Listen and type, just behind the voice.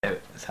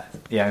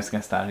Yeah, I'm just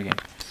gonna start again.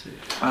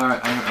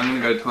 Alright, I'm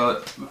gonna go to the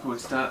toilet before we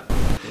start.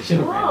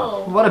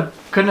 Whoa.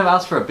 Couldn't have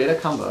asked for a better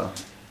combo.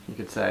 You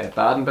could say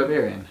Bard and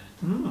Barbarian.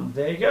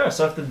 There you go.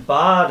 So if the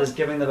Bard is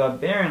giving the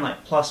Barbarian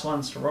like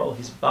 +1s to roll,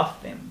 he's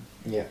buffed them.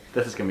 Yeah.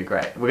 This is gonna be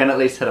great. We're gonna at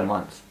least hit him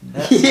once.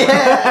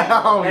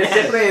 Yeah! Oh,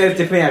 that's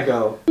definitely our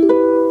goal.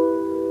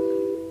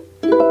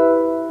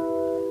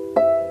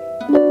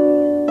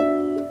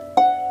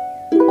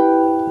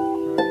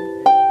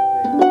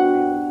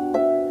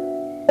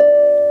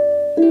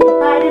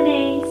 Bye,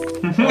 Denise.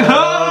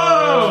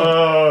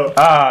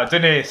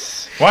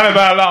 Denise, one of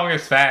our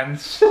longest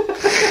fans.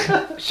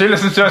 She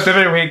listens to us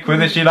every week,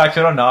 whether she likes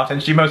it or not,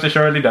 and she most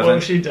assuredly doesn't. Well,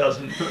 she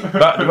doesn't.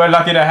 But we're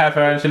lucky to have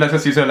her, and she lets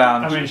us use her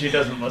lounge. I mean, she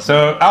doesn't listen.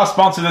 So our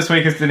sponsor this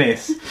week is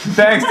Denise.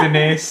 Thanks,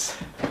 Denise.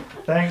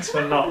 Thanks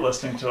for not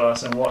listening to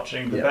us and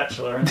watching The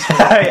Bachelor and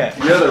Yeah.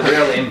 You're the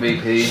real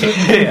MVP.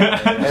 Yeah.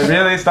 And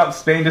really stop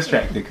being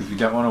distracted because we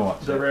don't want to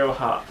watch The it. Real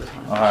Heart.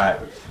 Alright.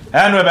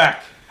 And we're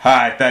back.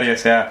 Hi,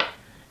 Thaddeus here.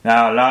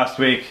 Now, last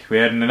week we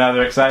had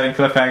another exciting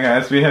cliffhanger,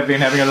 as we have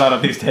been having a lot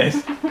of these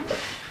days.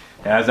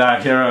 As our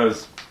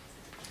heroes,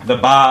 the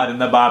Bard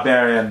and the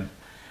Barbarian,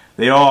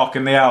 the Orc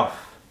and the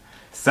Elf,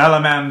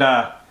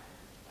 Salamander,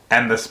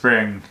 and the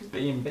Spring.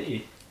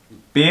 B&B.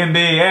 B&B,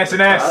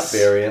 S&S,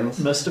 Barbarians.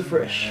 Mr.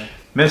 Fresh.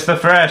 Mr.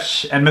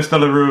 Fresh, and Mr.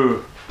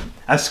 LaRue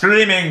are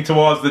screaming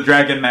towards the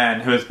Dragon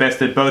Man, who has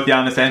bested both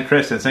Giannis and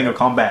Chris in single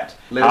combat.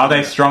 Are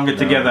they stronger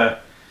together?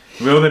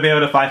 Will they be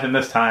able to fight him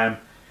this time?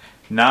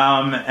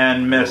 Nam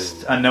and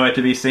Mist are nowhere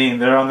to be seen.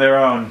 They're on their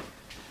own.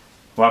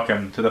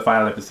 Welcome to the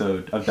final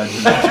episode of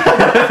Dungeons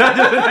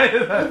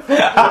and Great.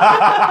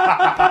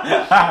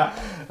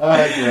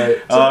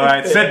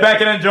 Alright, sit back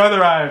and enjoy the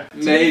ride.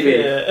 Maybe.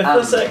 Yeah,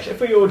 if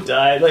we all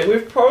died, like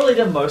we've probably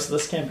done most of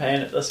this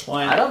campaign at this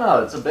point. I don't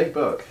know. It's a big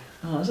book.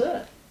 Oh, is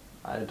it?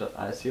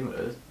 I assume it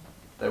is.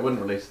 They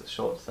wouldn't release the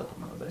short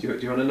supplement, would they? Do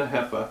you want to know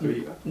how far through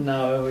you are?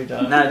 No, we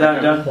don't. No,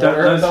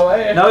 don't.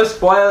 Away. No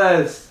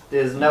spoilers.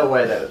 There's no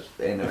way that was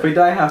the end of If we it.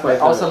 die halfway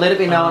through. Also, let it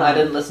be known, I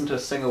didn't listen to a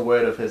single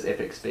word of his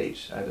epic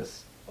speech. I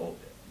just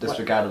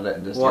disregarded it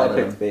and just What yelled at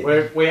epic him. speech?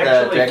 We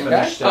actually Dragon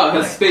guy? finished it. Oh,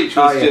 his speech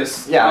was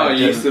just, Yeah, I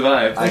you didn't-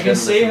 survived. I We can didn't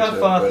see listen how to a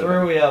far word of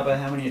through it. we are by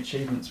how many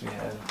achievements we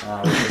have.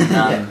 Which is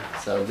none.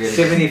 So really,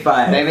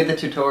 75. maybe the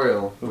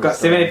tutorial. We've got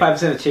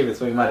 75% achievements,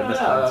 so we might have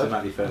missed one, so we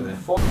might be further.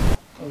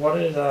 What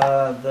did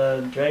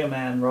the Dragon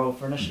Man roll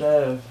for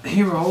initiative?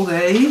 He rolled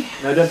a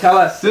No, don't tell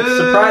us.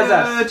 Surprise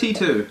us.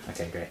 32.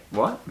 Okay, great.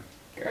 What?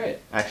 Great.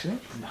 Actually?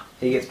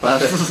 He gets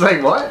plus. It's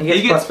like what? He gets,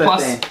 He gets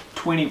plus plus 15.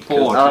 24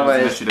 to his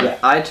Otherwise, initiative.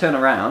 I turn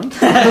around.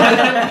 You're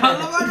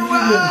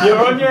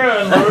on your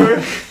own,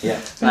 Lou. Yeah.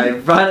 I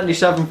violently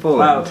shove him forward.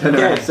 Wow. and turn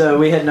Okay, around. so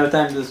we had no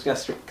time to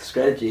discuss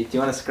strategy. Do you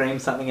want to scream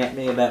something at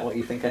me about what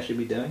you think I should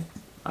be doing?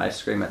 I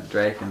scream at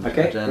Drake and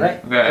Okay, Jen. great.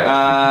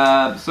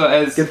 Okay, so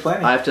as Good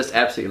planning. I've just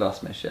absolutely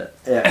lost my shit.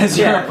 Yeah. as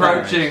you're Yeah.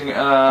 approaching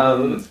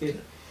That's good.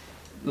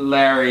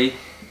 Larry,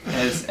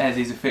 as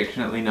he's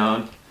affectionately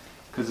known,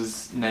 because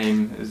his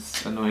name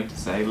is annoying to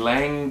say,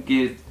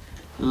 Langdidrosa.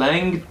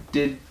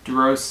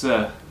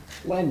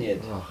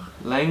 Lanyard.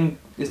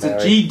 It's a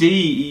Larry.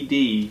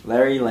 GDED.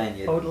 Larry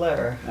Lanyard. Old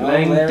Lara.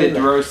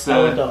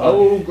 Langdidrosa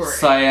Oh,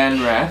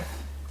 Cyanrath,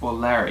 or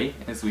Larry,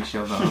 as we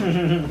shall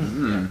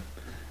know,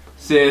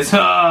 says,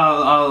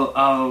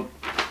 I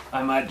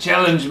might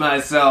challenge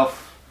myself.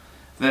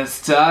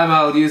 This time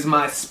I'll use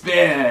my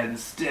spear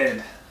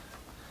instead.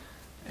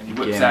 And he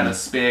whips Again. out a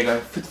spear,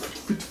 go.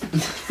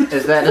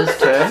 Is that his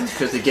turn?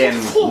 Because again,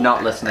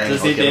 not listening.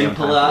 Does or he giving then him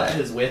pull time out for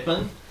that. his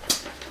weapon?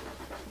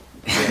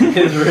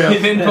 His real. He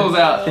then pulls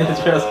out.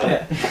 His real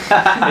spear.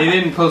 He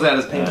then pulls out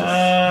his penis.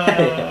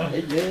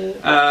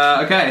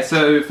 Okay,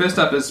 so first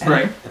up is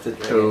Spring. That's a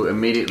dragon. Who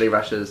immediately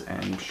rushes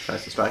and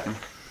tries to strike him.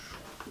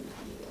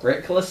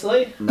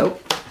 Recklessly?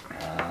 Nope.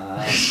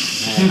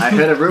 I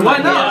heard a rumor. Why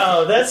not?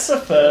 No, that's the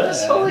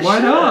first. Holy Why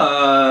shit.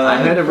 not? I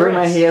heard a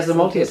rumor he has a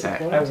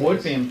multi-attack. I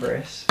would be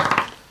impressed.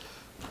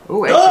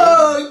 Ooh, So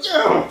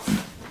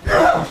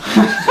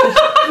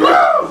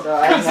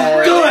I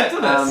have, Do it!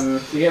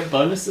 Do you get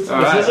bonuses?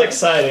 Alright. This is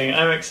exciting.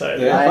 I'm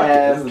excited. Yeah. I fuck it,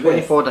 this have is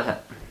 24 to hit.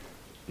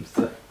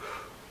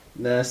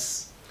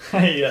 This.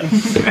 Yeah.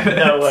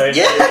 No way.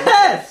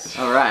 Yes!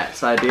 Alright,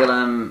 so I deal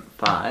him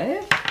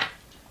 5,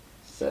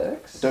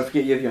 6, Don't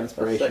forget you have your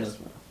inspiration Plus as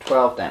well.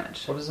 12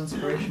 damage. What does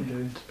inspiration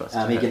do? Plus He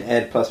two can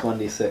hit. add plus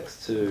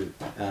 1d6 to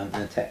an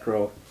attack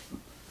roll.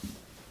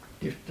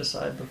 You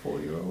decide before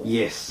you roll.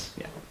 Yes.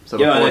 So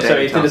Yeah, before so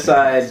David you have to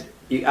tells me. decide.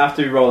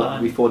 After you roll it,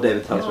 before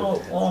David tells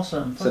Oh, you.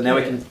 awesome. So now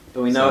we Okay.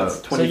 can. We know So-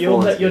 it's 24. So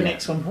you'll hit your yeah.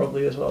 next one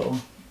probably as well.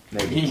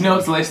 Maybe. You know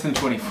it's less than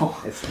 24.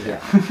 It's, yeah.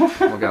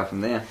 We'll go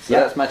from there. So Yeah.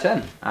 that's my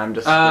turn. I'm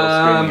just still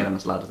Um, screaming at him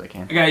as loud as I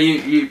can. Okay,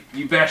 you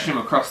bash him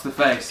across the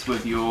face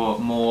with your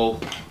maul,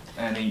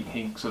 and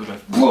he sort of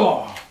goes,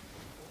 whoa,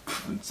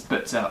 and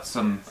spits out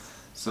some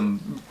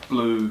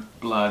blue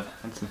blood.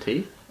 And some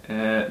teeth.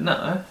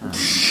 No.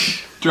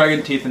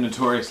 Dragon teeth are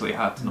notoriously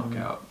hard to knock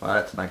out. Well,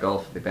 that's my goal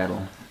for the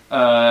battle.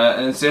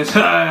 And it says,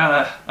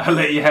 I'll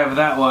let you have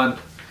that one.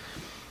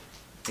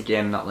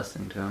 Again, not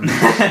listening to him.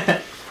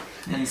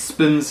 and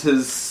spins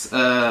his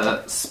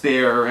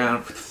spear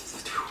around.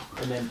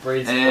 And then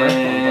breathes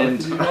And-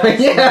 breath on both of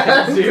you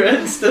guys. Yeah. You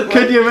instantly.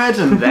 Could you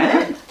imagine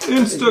that?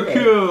 Insta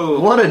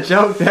kill. What a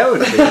joke that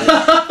would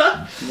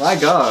be. My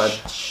god.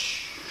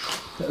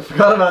 I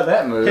forgot about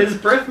that move. His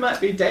breath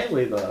might be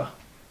daily though.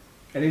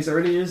 And he's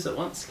already used it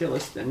once,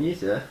 Skillis, than you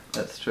do.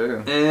 That's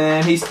true.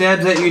 And he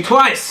stabs at you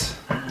twice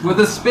with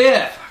a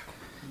spear,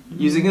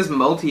 using his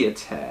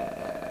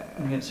multi-attack.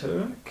 Against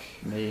who?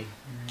 Me.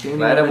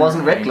 Glad it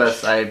wasn't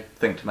reckless, I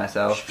think to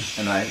myself,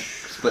 in my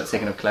split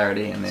second of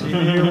clarity, and So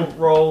then you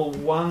roll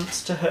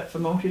once to hit for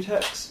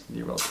multi-attacks.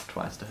 you rolled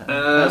twice to hit.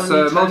 How So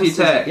many times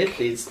multi-attack. does he get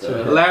these,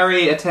 though?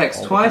 Larry attacks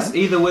All the twice, time?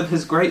 either with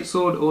his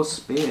greatsword or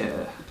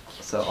spear.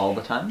 So all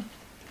the time?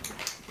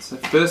 So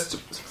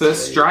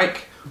first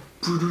strike.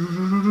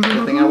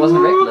 Good thing I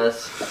wasn't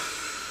reckless.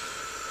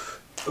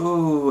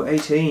 Ooh,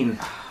 18. To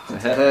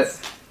That's a hit. hit.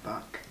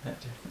 Fuck.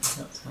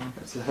 That's fine.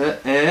 That's a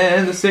hit.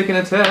 And the second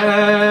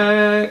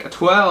attack, a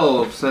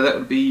 12. So that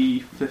would be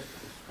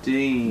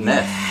 15.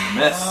 Miss.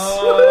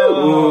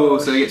 Ooh,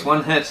 so he gets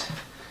one hit.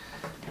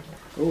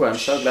 Ooh, I'm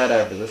so glad I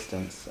have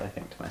resistance, I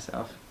think to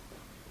myself.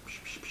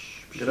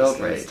 Good old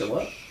rage. To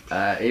what?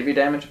 EV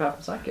damage apart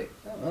from psychic,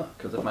 Oh,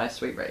 because of my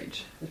sweet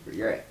rage. that's pretty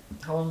great.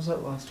 How long was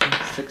that last one?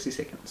 60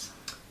 seconds.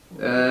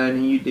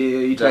 And you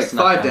Just take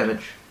enough 5 damage.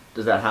 damage.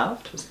 Does that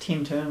halved? It was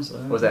 10 turns though.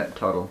 Or was that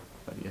total?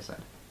 What did you say?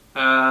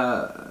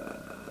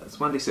 It's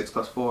 1d6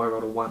 plus 4, I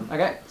rolled a 1.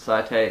 Okay, so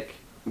I take...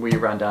 Will you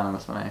run down on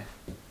this one, eh?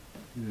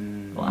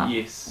 Wow.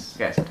 Yes.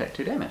 Okay, so I take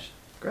 2 damage.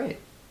 Great.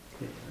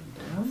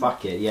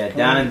 Fuck it, yeah.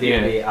 Down and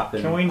D&D, up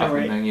and... Can we Up and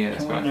narrate? down, yeah, that's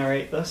can we right.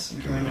 narrate this?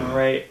 And can we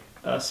narrate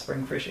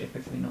Spring Fresh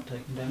epically not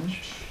taking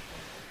damage?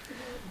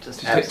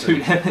 Just You take 2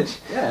 damage.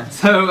 Yeah.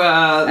 So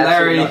Absolutely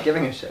Larry not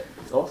giving a shit.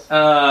 It's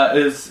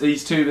awesome.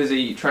 he's too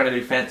busy trying to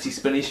do fancy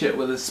spinny shit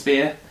with his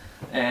spear,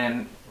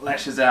 and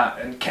lashes out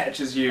and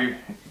catches you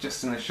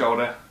just in the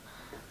shoulder,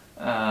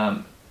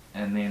 and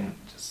then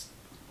just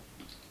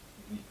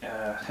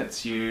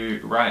hits you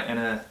right in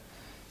a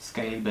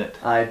scaly bit.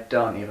 I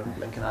don't even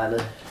blink an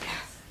eyelid.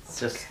 It's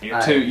just...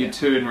 You're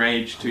too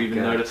enraged to even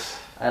Okay. notice.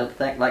 I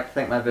think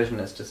my vision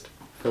is just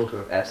filled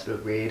with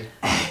absolute weed.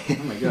 Oh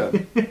my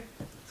god.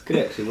 This could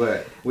actually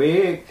work.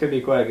 We could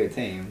be quite a good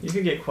team. You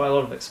could get quite a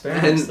lot of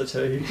experience, And- the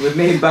two. With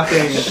me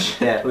buffing...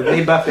 yeah, with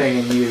me buffing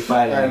and you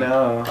fighting. I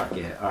know. Fuck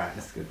yeah. Alright,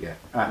 that's good, yeah.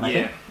 Alright, my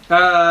Yeah.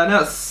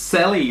 Now it's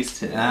Sally's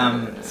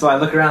turn. So I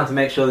look around to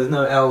make sure there's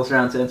no elves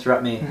around to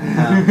interrupt me.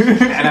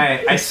 And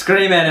I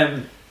scream at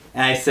him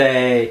and I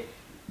say,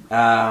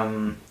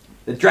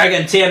 the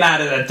dragon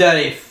Tiamat is a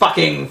dirty,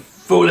 fucking,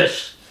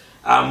 foolish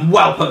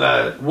whelp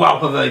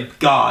of a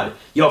god.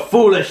 You're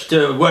foolish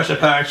to worship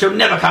her and she'll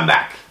never come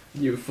back.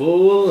 You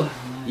fool.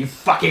 You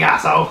fucking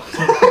asshole.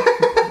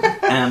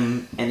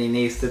 And he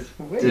needs to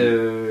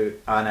do...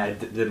 Oh no, I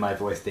did my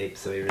voice deep,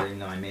 so he really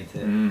know I meant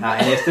it.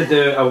 He needs to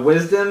do a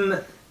wisdom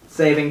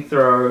saving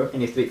throw and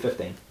he has to beat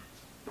 15.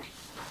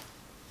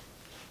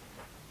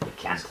 He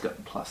can't. He's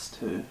got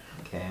 +2.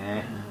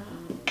 Okay.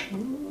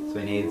 So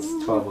he needs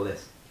 12 or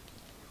less.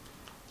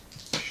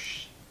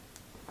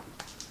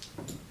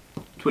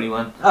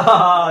 21.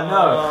 Oh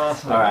no!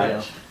 Oh,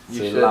 Alright. You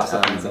So should, last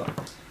up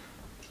off.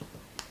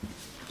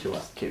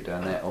 Just keep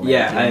doing that, or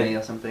Yeah, maybe I- me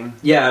or something.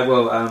 Yeah, I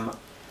will.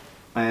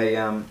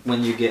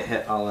 When you get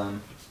hit,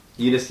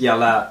 you just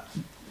yell out,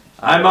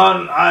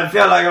 I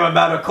feel like I'm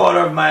about a quarter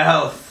of my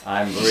health.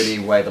 I'm already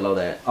way below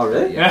that. Oh,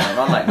 really? Yeah, I'm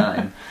on like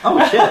 9.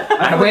 Oh shit!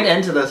 I went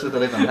into this with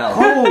 11 health.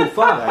 Oh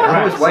fuck!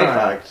 I was way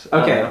Sorry. fucked.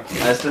 Okay. I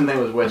just didn't think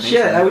it was worth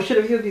Shit, mentioning. I should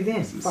have healed you then.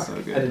 This is Fuck. so I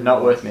good. didn't Not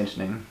know. worth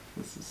mentioning.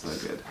 This is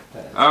so good.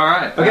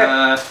 Alright.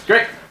 Okay.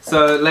 Great.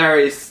 So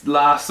Larry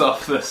laughs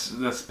off this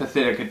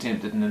pathetic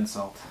attempt at an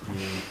insult.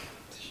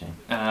 It's a shame.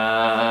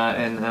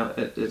 And now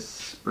it is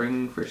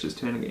Spring Fresh's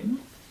turn again.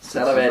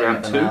 Salivating round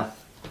at the 2.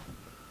 mouth.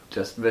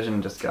 Just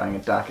vision just going a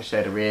darker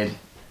shade of red.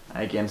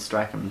 I again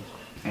strike him,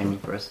 aiming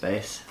for his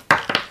face. Oh,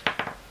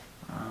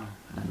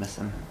 I miss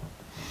him.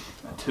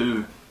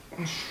 2.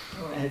 I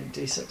had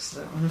D6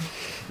 that one.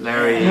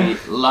 Larry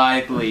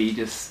lithely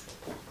just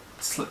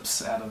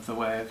slips out of the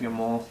way of your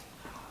maul,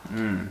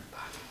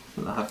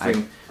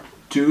 laughing.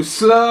 Too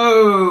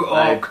slow,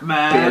 Orc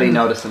man! Barely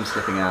notice him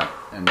slipping out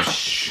and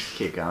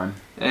keep going.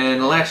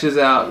 And lashes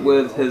out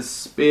with his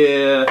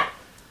spear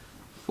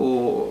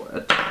for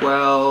a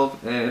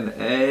 12 and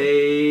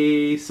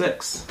a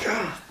 6.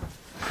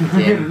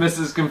 Again,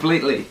 Misses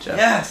completely. just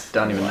Yes!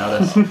 don't even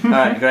notice.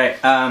 Alright, great.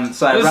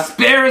 So I The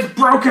spear is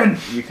broken!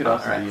 You could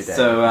also Alright, use that.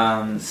 so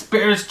The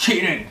spear is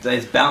cheating! they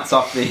just bounce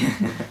off the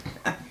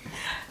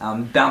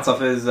bounce off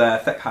his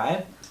thick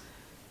hide.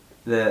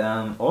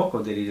 The orc,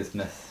 or did he just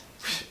miss?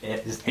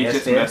 Just He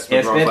just airspear? missed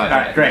with Airspear? roll like Alright,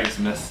 that. great. He just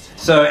missed.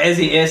 So as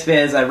he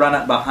airspears, I run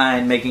up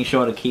behind, making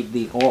sure to keep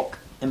the orc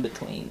in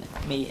between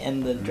me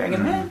and the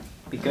dragon man.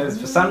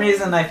 Because for some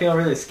reason I feel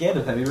really scared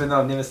of him, even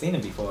though I've never seen him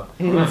before.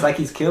 It's like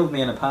he's killed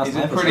me in a past He's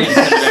a episode. pretty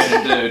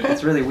intimidating dude.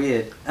 It's really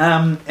weird.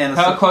 And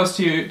How close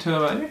to you to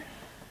him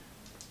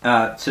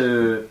are you?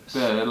 to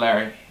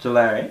Larry.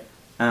 Larry,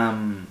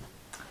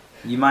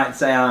 you might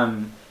say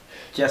I'm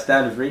just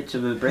out of reach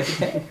of a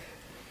breath attack?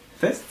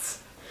 Fists?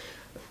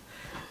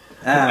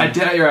 I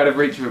doubt you're out of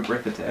reach of a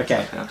breath attack.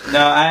 Okay.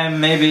 No, I'm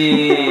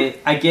maybe,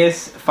 I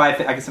guess 5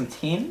 feet. I guess I'm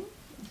 10?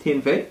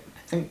 10 feet? I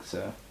think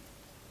so.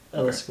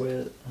 Other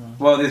square.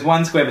 Well, there's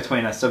one square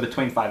between us, so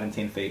between 5 and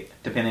 10 feet,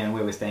 depending on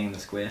where we're staying in the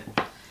square.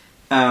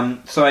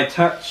 So I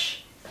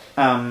touch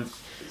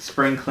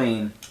Spring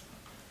Clean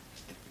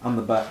on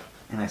the butt,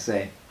 and I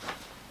say,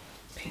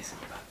 peace in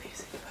your butt, peace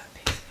in your butt,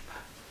 peace in your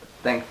butt.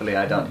 Thankfully,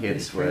 I don't hear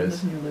these words.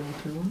 Isn't your level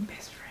 2 one?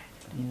 Best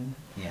friend.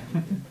 Yeah.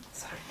 Yeah.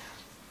 Sorry.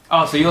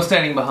 Oh, so you're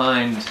standing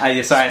behind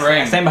I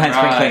Spring. stand behind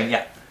Spring Right. Clean,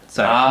 yeah.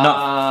 So,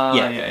 not,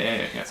 yeah.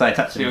 yeah. So I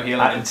touch So him. you're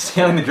healing I'm him.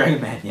 healing the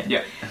Dragon Man, yeah.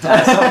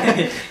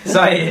 Yeah.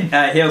 So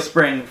I heal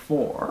Spring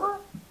for...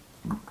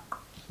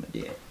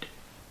 Yeah.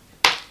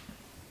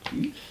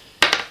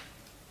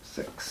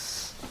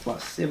 6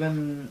 plus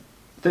 7...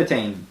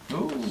 13.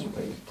 Ooh.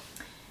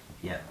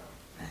 Yeah.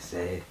 I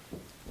say...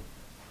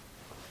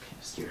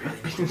 You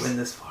really need to win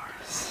this for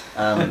us.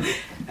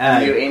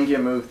 Do you end your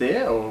move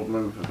there or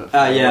move a bit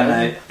Yeah,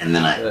 away? no. And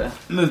then I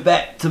move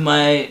back to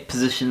my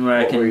position where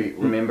I What can... we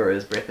remember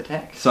is breath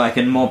attack So I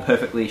can more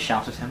perfectly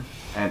shout at him.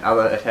 and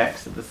other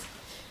attacks that this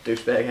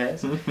douchebag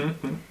has.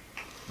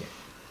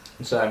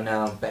 So I'm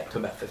now back to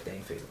about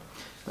 15 feet.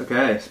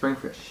 Okay,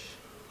 Springfish.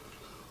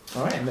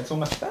 Alright, and that's all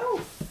my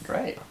spells.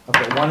 Great. I've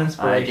got one I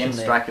inspiration again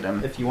there. strike at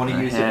him. If you want to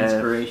I use your have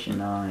inspiration.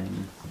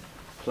 9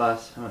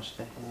 plus, how much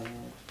do I have?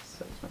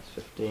 6 plus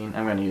 15.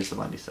 I'm going to use the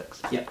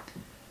 1d6. Yep.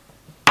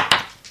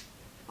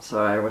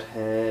 So I would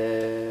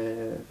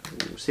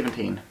have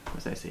 17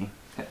 with AC.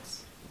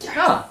 Hits.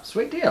 Ah,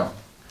 sweet deal.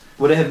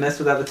 Would I have missed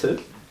without the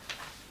 2?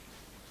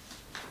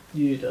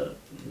 You don't.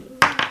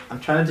 I'm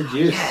trying to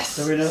deduce.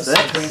 So we don't.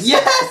 6.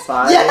 Yes!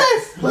 5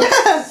 Yes! plus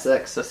Yes!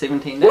 6, so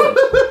 17 damage.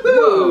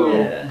 Whoa!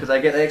 Yeah. Because I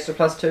get the extra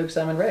plus 2 because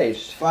I'm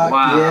enraged. Fuck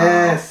Wow.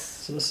 yes!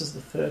 So this is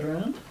the third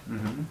round.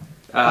 Mm-hmm.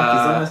 Fuck,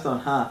 he's almost on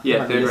half. yeah,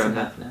 Might be third less round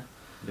than half now.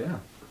 Yeah.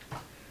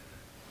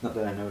 Not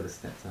that I know what his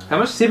stats are. How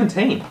much?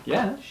 17.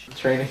 Yeah.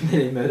 Training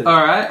that he murdered.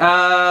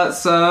 Alright,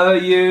 so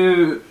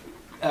you...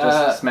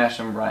 Just smash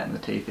him right in the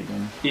teeth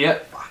again.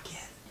 Yep. Fuck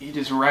yes. You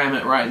just ram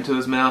it right into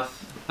his mouth.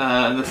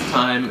 And this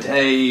time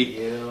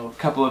a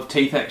couple of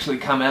teeth actually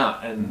come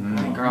out and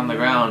linger on the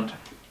ground.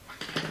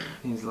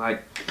 He's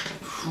like,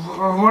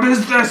 what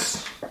is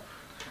this?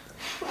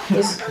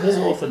 His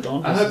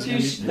orthodontist. I hope is you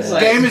gonna sh- be- This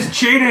Like- game is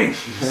cheating!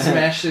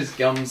 Smash his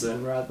gums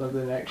in rather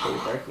than actually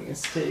breaking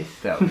his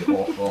teeth. That would be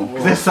awful.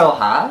 They're so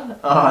hard.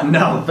 Oh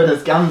no, but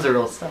his gums are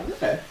all stuck.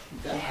 Okay.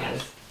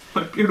 Yes.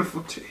 My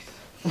beautiful teeth.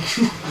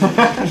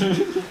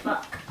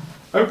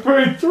 I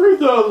paid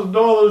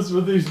 $3,000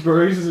 for these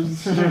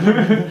braces. Is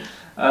it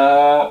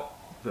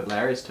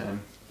Larry's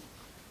turn?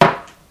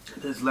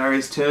 It's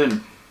Larry's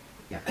turn.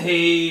 Yeah.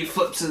 He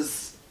flips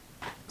his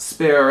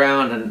spear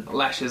around and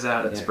lashes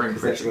out at Yeah, Springfish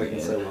 'cause that's working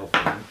again. so well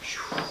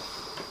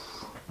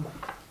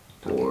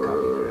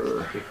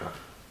for him.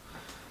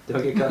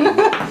 Don't get cocky.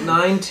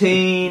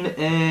 19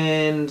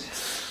 and...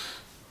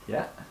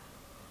 Yeah.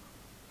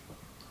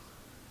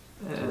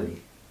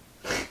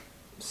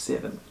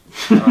 7.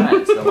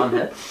 Alright, so one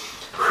hit.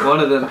 One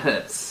of them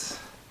hits.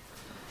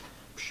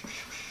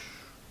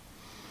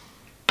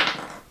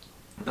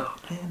 Oh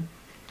man,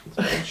 it's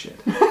bullshit.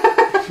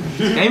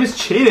 This game is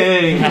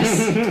cheating.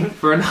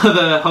 For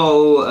another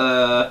whole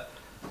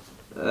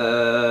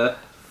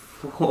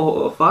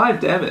 5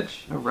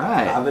 damage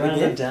Alright. Have it Round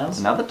again? it down.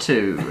 Another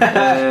 2.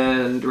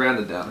 and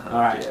rounded down half.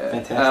 Alright, yeah.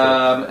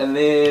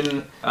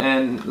 fantastic.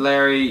 And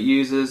Larry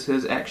uses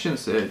his action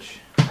surge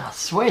Oh,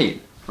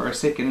 sweet. for a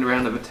second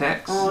round of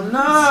attacks. Oh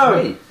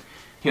no! Sweet.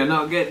 You're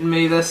not getting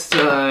me this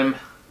time.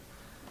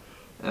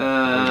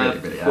 really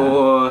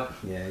For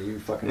Yeah, you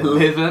fucking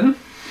 11.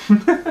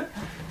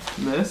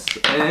 Miss.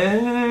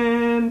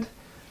 And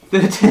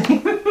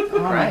 13. Oh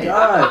my Great.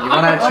 god! You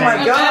wanna Oh my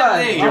change-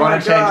 god! You Oh wanna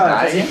my change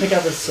god! Does he pick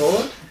up his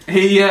sword?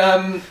 He, he's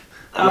after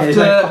like,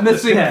 "Fuck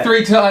this missing cat."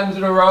 3 times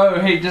in a row,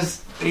 he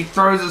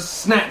throws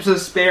snaps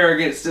his spear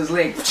against his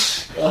leg.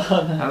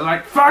 Oh, no. I was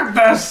like, fuck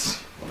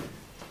this!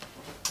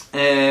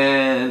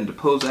 And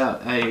pulls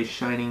out a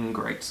shining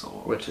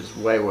greatsword. Which is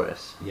way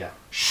worse.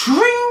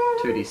 Shring!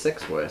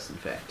 2d6 worse, in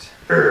fact.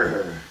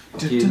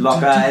 You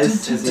lock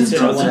eyes as he It's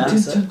draws a down.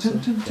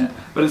 1d6.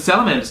 But it's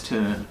Salamander's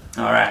turn.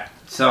 Alright,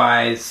 so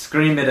I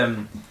scream at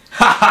him.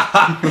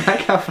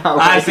 Like how far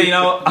away I see, you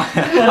know.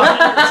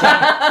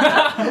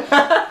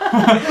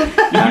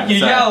 You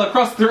yell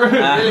across the room.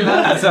 really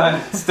loud. So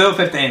I'm still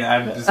 15.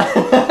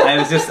 I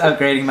was just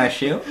upgrading my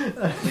shield.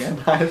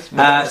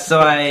 So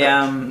I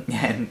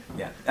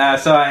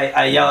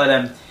yell at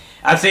him.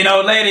 I've seen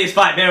old ladies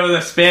fight better with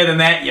a spear than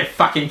that. You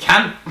fucking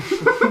cunt.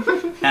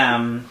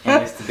 And he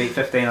has to beat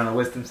 15 on a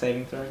wisdom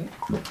saving throw again.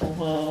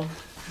 Well,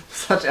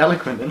 Such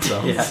eloquent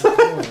insults. Yeah.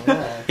 oh,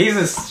 wow. He's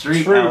a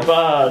street True elf.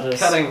 bard.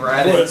 Cutting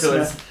right into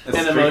his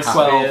innermost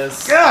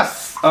spheres.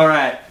 Yes. All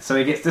right. So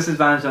he gets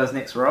disadvantage on his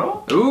next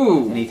roll, and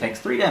Ooh. he takes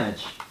 3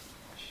 damage.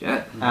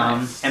 Shit.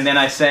 And then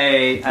I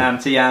say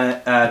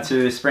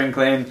to Spring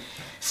Clean,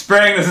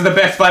 Spring, this is the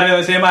best fight I've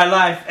ever seen in my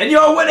life, and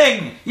you're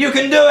winning! You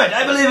can do it!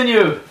 I believe in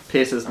you!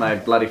 Pierces my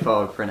bloody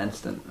fog for an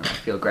instant, and I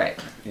feel great.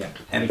 Yeah.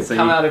 And so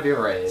Come you, out of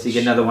your rage. so you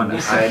get another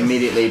 1d6. I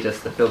immediately the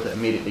filter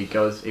immediately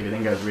goes,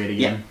 everything goes red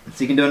Yeah. again.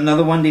 So you can do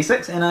another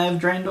 1d6, and I've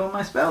drained all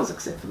my spells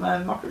except for my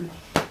mockery.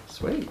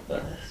 Sweet.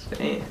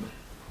 Damn.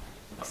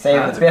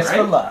 Save the best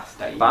for last.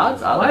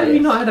 Bards are Why have they? you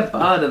not had a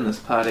bard in this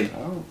party?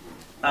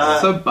 Oh,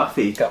 So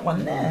buffy. Got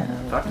one there.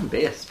 fucking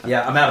best.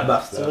 Yeah, I'm out of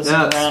buffs So though. this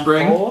Now is it's round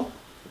spring. 4.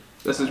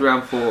 This is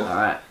round 4.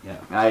 Alright. Yeah.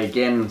 I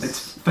again.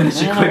 Let's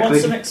finish it Man, I want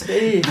some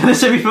quickly. XP.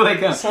 Finish it before they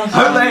come. Sounds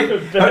Hope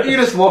good. don't you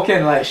just walk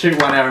in, like,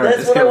 shoot one arrow and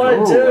That's just what I kill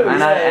want them. to do.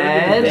 and I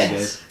add-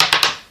 Yes.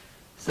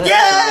 So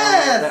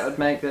Yes! that would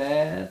make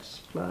that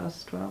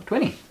plus 12,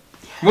 20.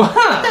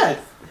 What?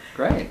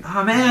 Great.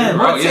 Oh man, Oh,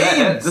 what yeah, team?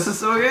 that's- This is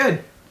so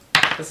good.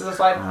 This is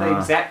like the Ah.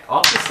 exact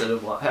opposite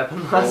of what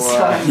happened Or, last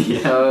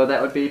time. So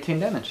that would be 10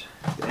 damage.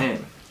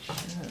 Damn.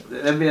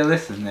 That'd be a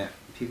lesson that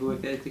people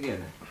would get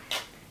together.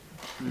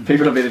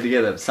 People are better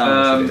together. Some of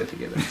us are better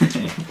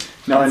together.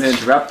 No one to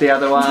interrupt the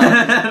other one.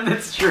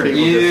 That's true. People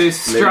You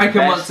just strike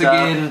live him once bashed up.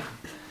 again.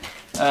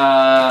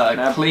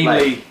 Cleanly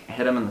Like,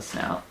 hit him in the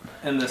snout.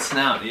 in the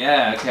snout.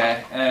 Yeah,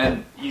 okay.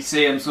 And you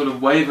see him sort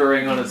of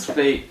wavering on his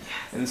feet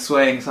and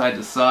swaying side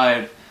to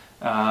side.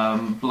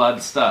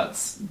 Blood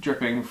starts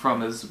dripping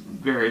from his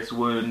various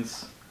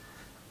wounds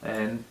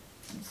and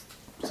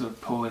sort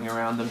of pooling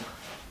around him.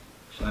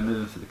 Shall I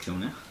move in for the kill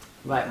now?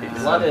 Might be Uh,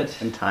 blooded.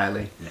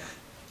 Entirely.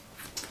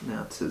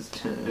 Now it's his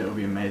It will turn.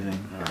 be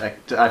amazing.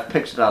 Like, I've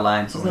pictured our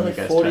lines for Isn't when that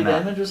you like guys 40 turn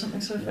out. damage or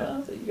something so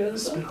far that you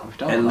guys have done? We've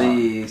done At a lot.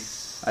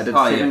 least. I did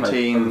oh, yeah,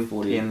 17, over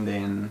 40. 10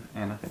 then,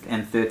 and I think...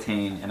 And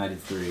 13, and I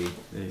did 3.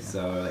 There you go.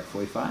 So, like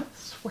 45?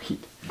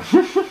 Sweet.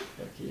 Fuck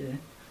yeah.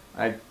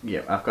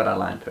 I've got our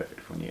line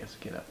perfect for when you guys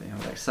get up there.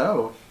 I'm like,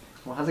 so,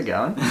 well, how's it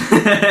going?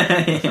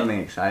 Something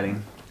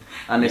exciting.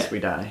 Unless we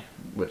die,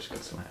 which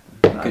could still happen.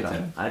 No, Good I don't.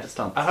 time. I just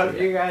don't I hope see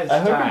it. you guys I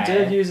hope try. he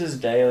did use his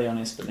daily on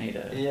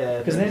Espinita. Yeah.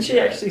 Because then she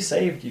actually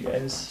saved you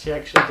guys. She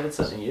actually did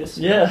something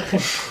useful. Yeah.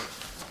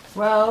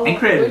 Well, And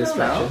creative we don't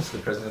know. distractions. The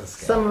prisoner's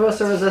escape. Some of us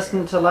are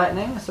resistant to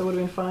lightning, so it would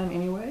have been fine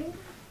anyway.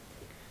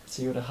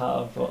 So you would have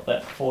halved what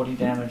that 40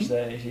 damage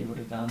that he would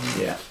have done.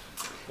 Yeah.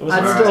 It was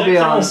I'd still be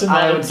on. ridiculous I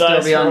amount would of still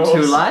dice be on rolls.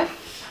 2 life.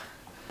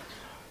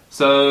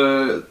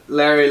 So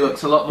Larry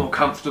looks a lot more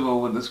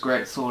comfortable with this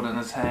great sword in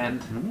his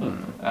hand.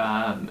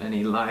 And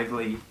he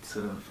lively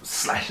sort of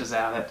slashes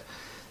out at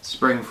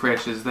Spring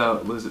fresh as though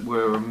it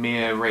were a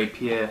mere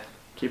rapier.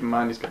 Keep in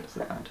mind he's got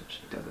disadvantage.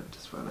 He does it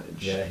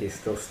disadvantage. Yeah, he's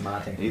still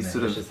smarting from He's that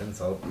sort of- vicious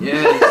insult.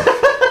 Yeah.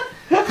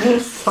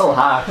 So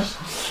harsh.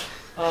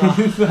 Oh,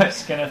 I'm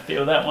just gonna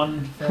feel that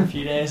one for a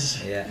few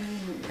days. Yeah.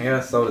 I'm gonna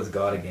insult his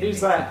god again.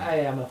 He's next like, time. I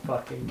am a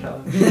fucking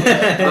cunt.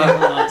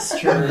 Oh, that's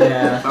true.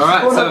 Yeah.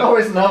 Alright, Well, I've so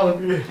always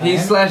known. he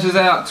slashes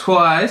out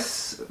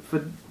twice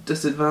for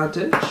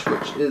disadvantage,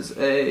 which is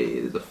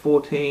a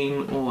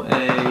 14 or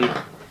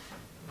a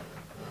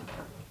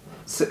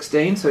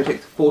 16, so he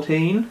takes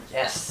 14,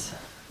 Yes.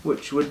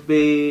 which would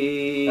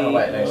be... Oh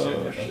wait, no.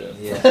 Oh, shit.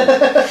 Yeah.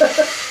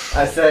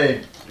 I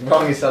say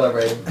wrongly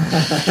celebrating.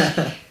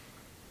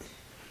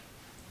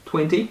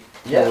 20.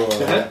 Yeah,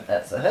 hit.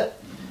 that's a hit.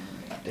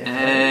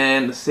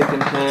 And the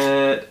second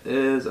hit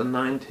is a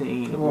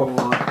 19 or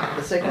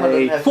The second one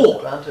didn't have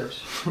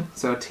disadvantage.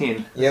 so a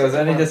 10. Yeah, it was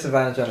only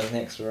disadvantage on his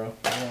next roll.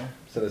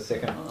 So the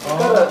second.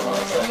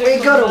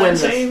 We gotta win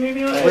this. 19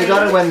 anyway. We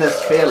gotta win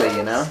this fairly,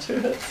 you know. That's 2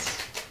 hits.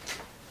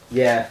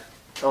 Yeah.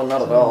 Oh,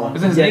 not at all.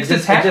 Is this Yeah, next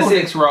just- attack just or his-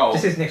 next roll?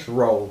 Just his next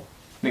roll.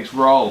 Next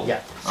roll.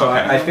 Yeah. So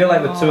Okay. I feel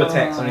like with 2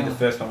 attacks, only the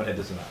first one would have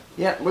disadvantage.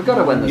 Yeah, we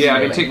gotta win this. Yeah, I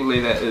mean, fairly. technically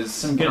that is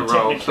Some a good roll.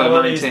 So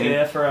technicalities 19.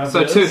 there for our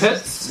So viz. 2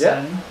 hits.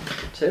 Yeah.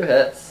 2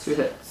 hits. 2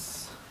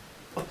 hits.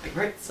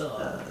 Great sword.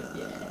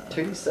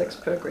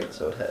 2d6 per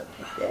greatsword hit.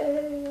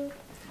 Yay.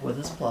 With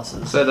his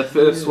pluses. So the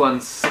first one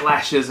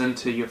slashes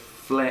into your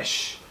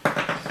flesh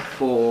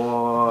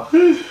for...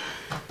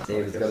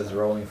 David's got his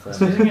rolling He's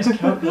form. using his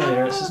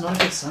calculator, it's just not a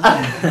good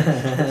sign.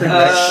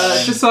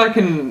 just so I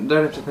don't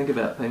have to think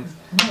about things.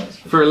 No, it's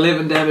For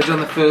 11 damage on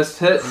the first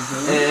hit,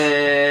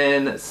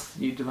 and it's,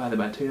 you divide it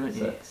by 2, don't So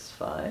you? that's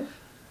 5.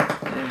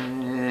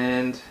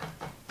 And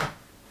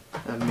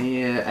a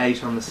mere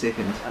 8 on the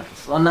second.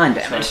 Well, 9 So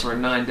damage. for a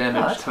 9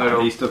 damage Are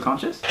total. you still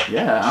conscious?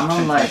 Yeah, I'm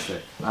on like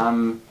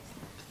Fantastic.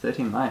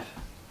 13 life.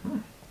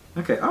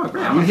 Okay, oh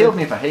great. You healed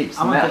me for heaps.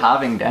 I'm And on that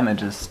halving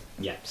damage is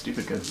Yeah.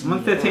 stupid good. I'm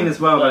on 13 as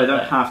well, but I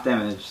don't half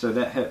damage, so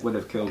that hit would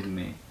have killed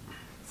me.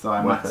 So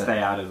I Worth might it. stay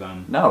out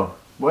of No,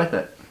 worth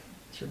it.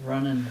 Should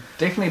run in.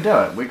 Definitely do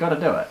it. We gotta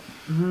do it.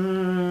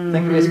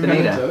 Think of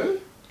Espinita.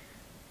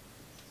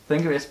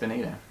 Think of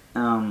Espinita.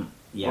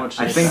 Yeah. Watch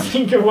I this think then.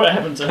 Think of what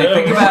happened to I her.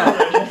 think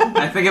about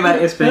I think about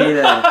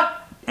Espinita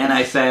and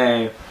I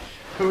say,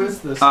 Who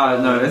is this?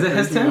 oh no, is it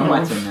his turn or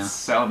my turn now?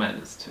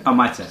 Salamander's turn. Oh,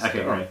 my turn.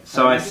 Okay, great.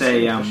 So I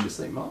say,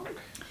 Mark?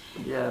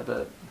 Yeah,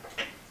 but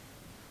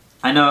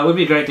I know it would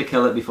be great to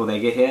kill it before they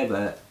get here,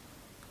 but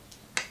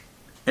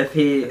if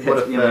he would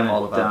hits me, I'm affirm gonna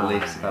all of our die.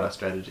 beliefs about our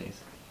strategies.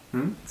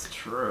 It's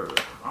true.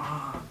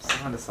 Oh, I'm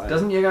so undecided.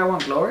 Doesn't Yugo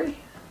want glory?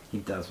 He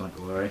does want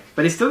glory,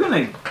 but he's still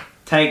gonna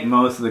take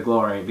most of the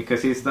glory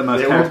because he's the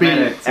most There will be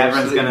charismatic. So everyone's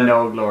absolutely gonna.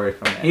 no glory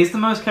from that. He's the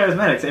most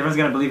charismatic, so everyone's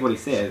gonna believe what he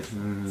says.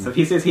 So if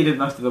he says he did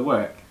most of the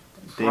work,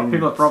 Then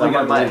people are probably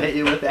someone gonna might believe hit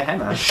you with their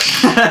hammer.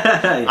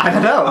 I I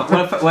don't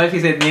know. What if he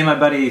said, me and my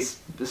buddy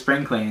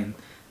Spring Clean,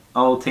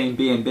 old team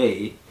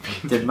B&B,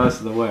 did most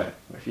of the work?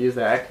 If you use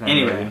that acronym.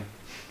 Anyway.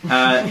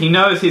 He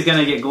knows he's going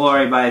to get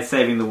glory by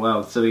saving the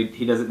world, so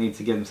he doesn't need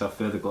to give himself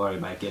further glory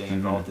by getting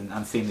involved in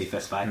unseemly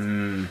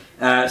fistfights.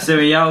 So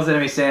he yells at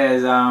him, he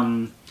says,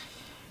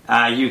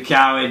 you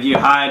coward, you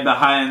hide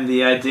behind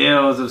the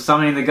ideals of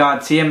summoning the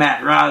god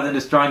Tiamat rather than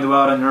destroying the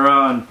world on your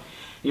own.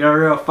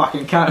 You're a real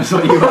fucking cunt is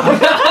what you are.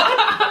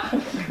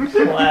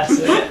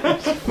 Classic.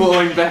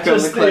 Falling back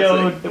Just on the the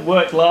classic. old, it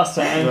worked last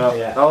time. Well,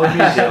 yeah. Old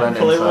New Zealand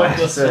Fully worked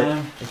inside. this So-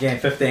 time. Again,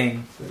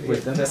 15.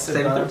 Wisdom.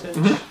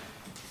 Disadvantage.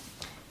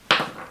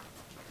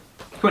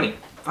 20.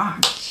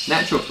 Fuck.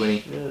 Natural 20.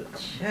 Good.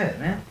 Shit,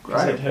 man.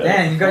 Great.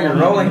 Dan, you got your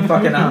rolling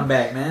fucking arm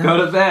back, man. Got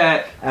it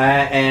back.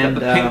 And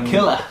Got the pink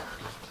killer.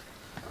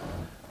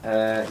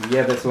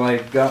 yeah, that's all I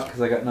got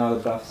because I got no other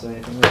buffs or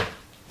anything.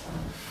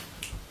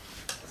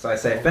 So I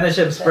say, finish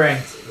him,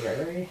 Spring.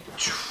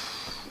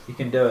 You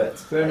can do it.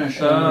 Finish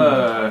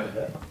So,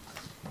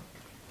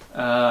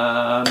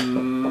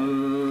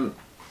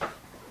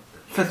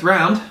 fifth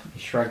round. He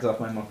shrugs off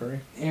my mockery.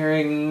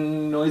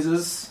 Hearing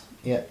noises.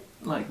 Yeah.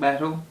 Like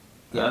battle.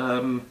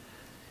 Yeah.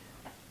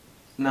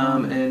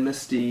 Nam and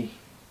Misty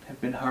have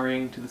been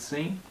hurrying to the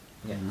scene.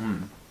 Yeah.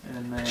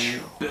 And they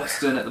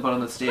burst in at the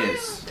bottom of the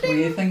stairs. Were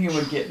you thinking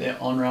we'd get there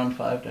on round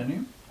 5, didn't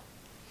you?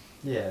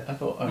 Yeah. I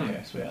thought,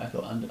 okay, sweet. I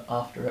thought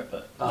after it,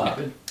 but Ah.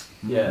 good.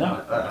 Yeah.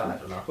 No. I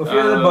don't know. Well, if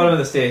you're at the bottom of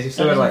the stairs, you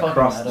still That got like doesn't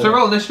cross. fucking So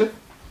roll initiative.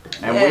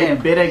 And Yeah.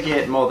 we better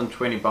get more than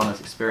 20 bonus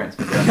experience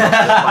because I'm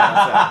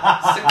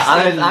not just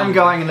by myself. I'm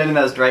going and letting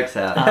those drakes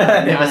out.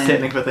 Never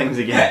settling for things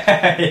again.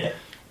 Yeah.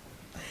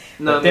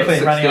 No,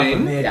 Definitely running off with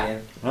 16. me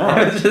again.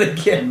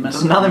 Oh.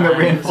 It's nothing but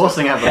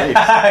reinforcing our beliefs.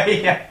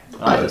 Yeah.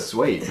 Oh, that's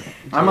sweet.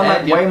 I'm on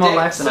like way more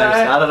life than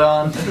I started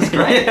on. This is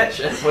great.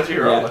 What do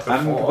you roll? Yeah, Like a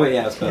I'm 4? completely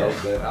out of spells,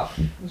 but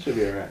it should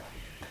be alright.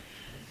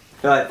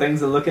 Feel like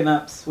things are looking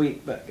up,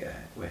 sweet, but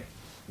wait.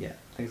 Yeah,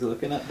 things are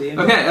looking up. DM.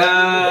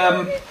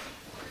 Okay,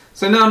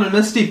 so Nam and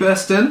Misty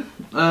burst in,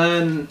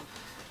 and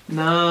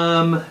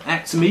Nam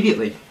acts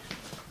immediately.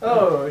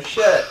 Oh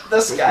shit!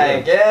 This guy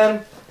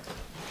again.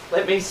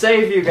 Let me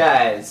save you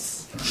guys.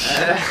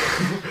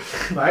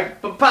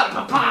 Like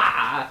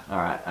pa.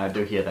 Alright, I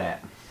do hear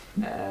that.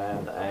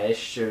 And I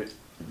shoot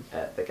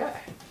at the guy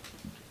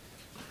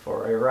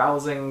for a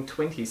rousing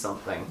 20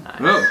 something.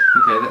 Oh,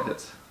 okay, that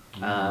hits.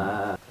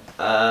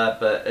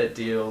 But it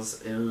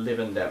deals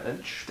 11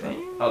 damage.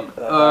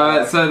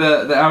 Alright,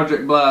 so the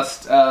Eldritch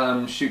Blast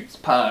shoots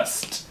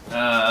past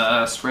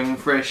Spring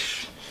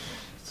Fresh,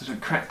 sort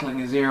of crackling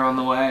his ear on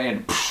the way,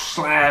 and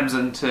slams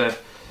into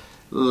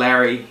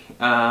Larry,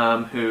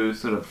 who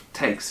sort of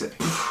takes it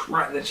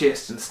right in the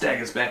chest and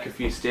staggers back a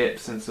few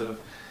steps and sort of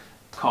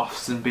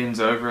coughs and bends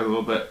over a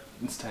little bit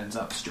and stands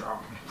up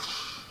strong.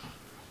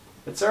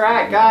 It's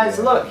alright, guys.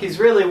 Look, he's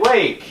really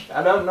weak.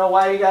 I don't know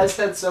why you guys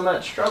had so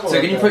much trouble. So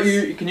with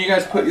this. can you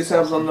guys put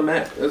yourselves on the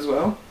map as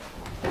well?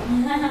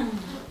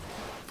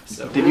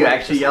 So Did you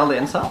actually yell the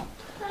insult?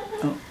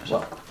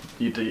 What?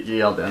 You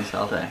yelled the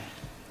insult, eh?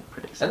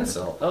 Pretty excited.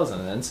 Insult? That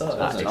wasn't an insult.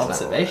 That was an Excellent.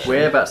 observation.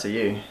 Whereabouts are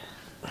you?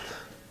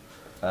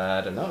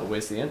 I don't know.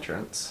 Where's the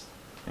entrance?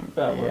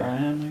 About where I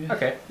am, I guess.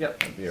 Okay.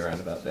 Yep. I'll be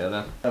around about there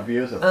then. Our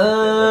viewers are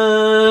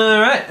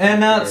Alright, and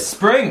now it's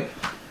Spring.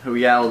 who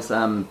yells,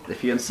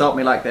 if you insult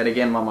me like that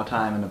again one more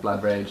time in a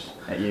blood rage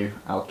at you,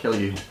 I'll kill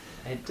you.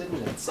 I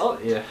didn't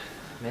insult you.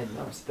 I made an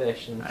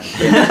observation.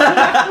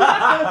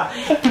 I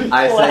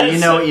say, you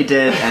know what you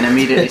did, and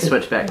immediately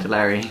switch back to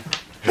Larry.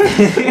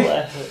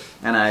 Classic.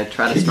 And I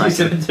try to strike Use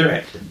of him.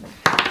 interaction.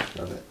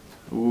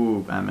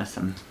 Ooh, I miss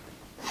him.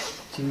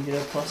 Do you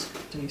get a plus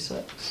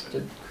d6?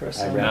 Did Chris?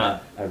 I have ran that?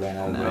 out. I ran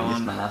out of No, range. I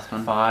used my last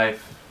one.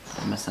 5.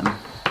 I miss him.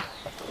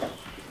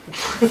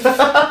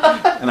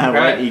 And I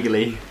Right. wait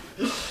eagerly.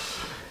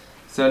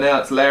 So now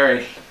it's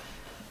Larry.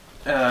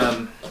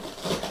 And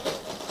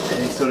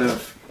he sort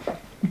of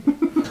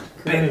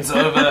bends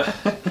over,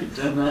 Keep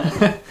doing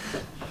that.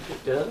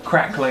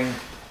 crackling,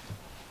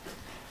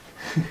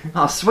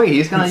 Oh, sweet,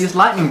 he's gonna use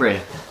lightning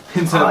breath.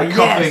 and sort of Oh,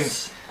 coughing,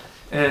 yes!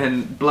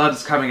 and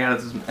blood's coming out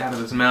of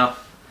his mouth.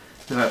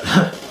 He's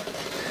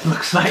like,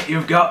 looks like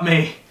you've got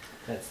me,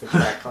 That's the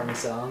crackling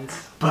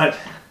sounds. but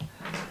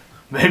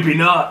maybe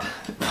not.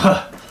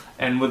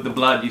 And with the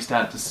blood, you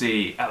start to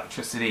see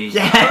electricity.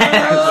 Yes!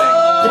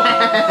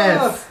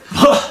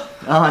 Oh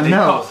Oh, he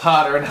no. coughs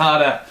harder and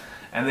harder,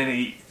 and then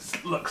he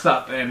looks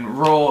up and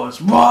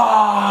roars,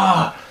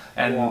 "Wah!"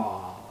 And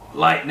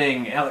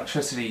lightning,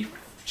 electricity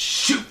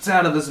shoots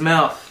out of his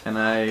mouth And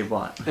I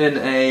what? in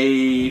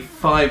a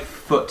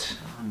 5-foot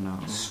Oh, no.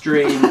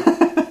 stream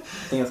I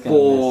think it's gonna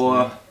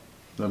or miss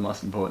The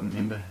most important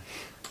member.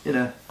 in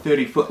a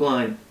 30-foot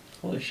line.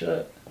 Holy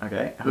shit.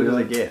 Okay, who does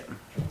it get?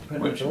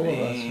 pretty Which much all of us,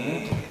 right?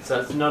 means So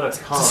it's not a it's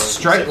cone. a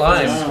straight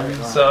line.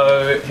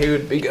 So he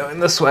would be going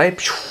this way.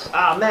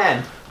 Ah,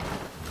 man.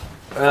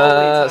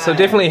 So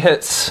definitely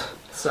hits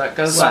So it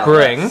goes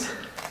Spring. like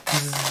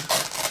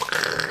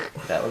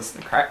that was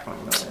the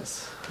crackling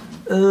noise.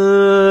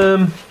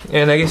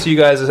 And I guess you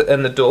guys are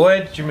in the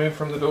doorway. Did you move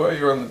from the doorway?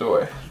 You're on the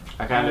doorway.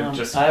 I kind of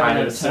just I haven't kind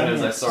of had as soon time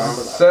as I yet. saw him.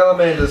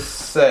 Salamander's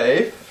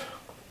safe.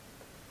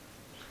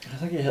 I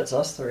think he hits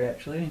us three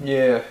actually.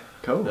 Yeah.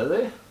 Cool. Does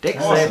it? Dick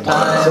Awesome. save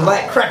time. The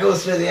light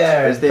crackles through the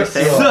air. Is there Puts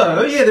save? you on.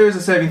 So, yeah, there is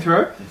a saving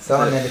throw.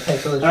 Salamander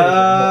takes all the treasure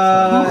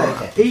and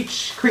walks on.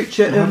 Each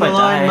creature What in if the I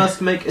line die?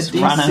 must make a Just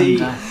run and DC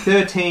die.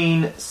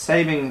 13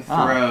 saving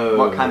Ah. throw.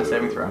 What kind of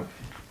saving throw?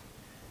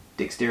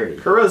 Dexterity.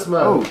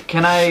 Charisma. Oh,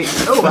 can I?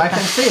 Oh, I can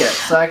see it,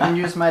 so I can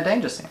use my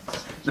danger sense.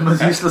 The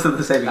most useless of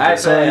the saving I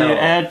throws. So you fail.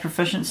 add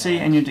proficiency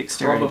and your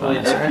dexterity Probably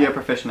bonus, If right? you're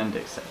proficient in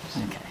Dex saves.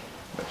 Okay.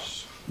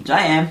 Which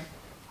I am.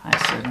 I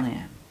certainly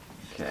am.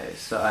 Okay,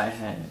 so I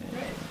had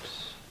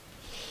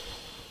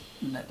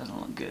That doesn't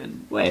look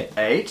good. Wait.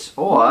 8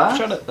 or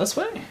Shot it this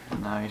way.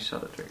 no, you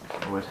shot it directly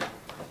forward.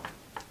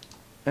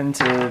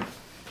 Into.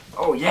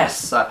 Oh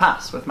yes, I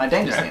pass with my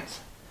danger Okay. sense.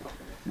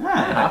 Nice.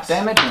 Half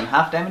damage and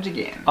half damage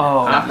again.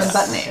 Oh, Nothing yes.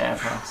 but net. Yeah,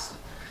 passed.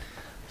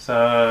 So,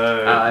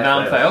 I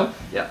now failed.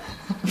 failed.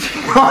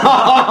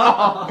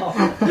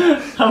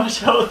 How much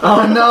health?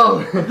 Oh no!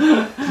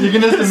 You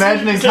can just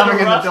imagine him It's been a coming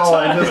in the rough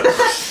door and time.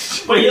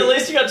 just. Well, at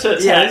least you got to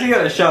attack. Yeah, you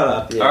got a shot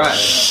up. Yeah. Alright.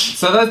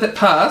 So those that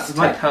pass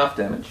Might- take half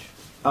damage.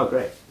 Oh,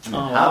 great.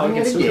 Oh, Having I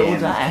guess it we all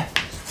again. die.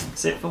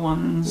 Except for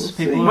ones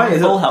people Wait, with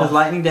is full it, does health.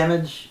 lightning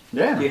damage?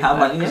 Yeah. Do you have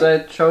lightning Because I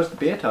chose the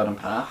bear totem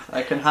path.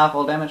 I can halve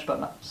all damage but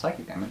not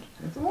psychic damage.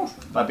 It's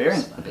awesome.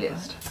 Barbarian's the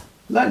best.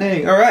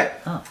 Lightning. Alright.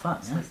 Oh,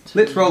 fuck.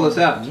 Let's roll this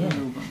out. Yeah.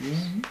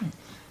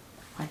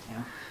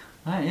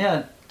 Right,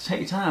 yeah, take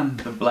your time.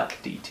 The black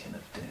D10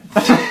 of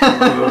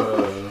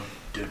death.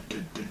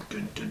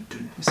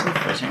 We're still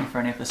fishing for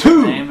an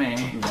episode name,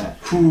 eh? Yeah.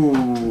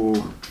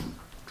 Ooh.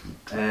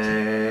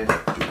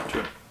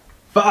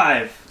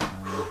 5.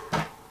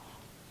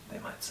 They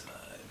might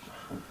survive.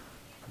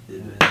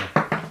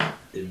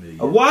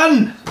 A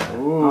 1!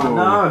 Ooh. Oh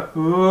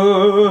no.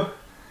 Ooh.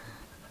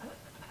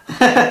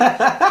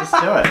 Just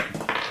do it.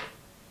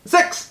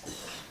 6!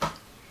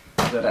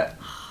 Is that it?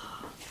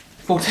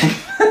 14.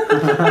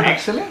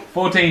 Actually?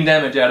 14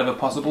 damage out of a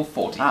possible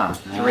 40. Ah,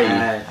 3.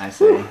 Nice. I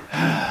see.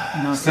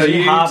 No, So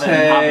you halve it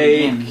and halve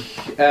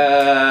it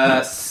again.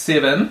 take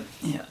 7.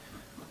 Yeah.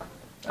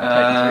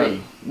 I'll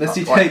take 3.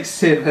 Misty What? takes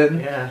 7.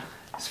 Yeah.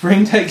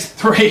 Spring takes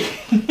 3.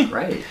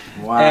 Great.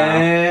 Wow.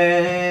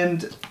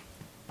 And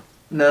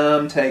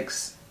Num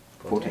takes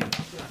 14.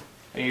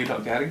 Are you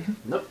not guarding?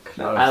 Nope.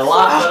 No. I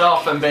laugh it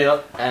off and say,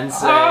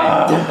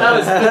 that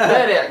was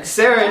pathetic.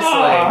 Seriously.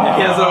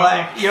 Here's a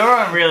like. You're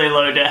on really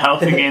low to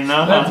health again,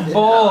 though. That's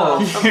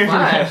balls. I'm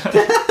fine.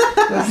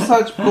 That's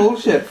such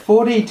bullshit.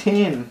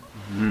 40-10.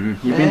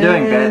 You've been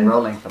doing bad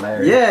rolling for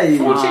Larry. Yeah, you.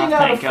 14 out of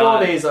thank God.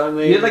 40 is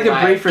only. You had like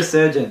a brief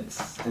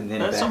resurgence, and then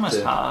That's back almost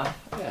to half.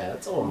 Yeah,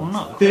 it's Well, almost.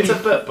 not It's a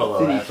bit below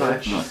 35.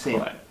 average. Not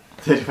quite.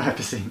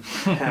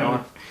 35%.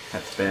 Power.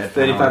 That's bad.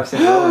 35%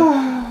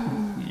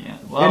 rolling. Yeah.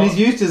 Well, And he's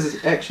used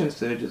his action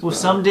surge as well. well,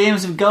 some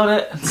DMs have got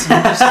it,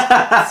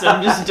 and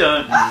some just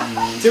don't.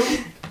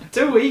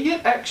 Do we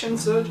get action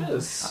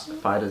surges?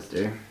 Fighters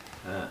do.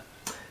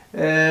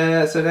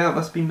 So now it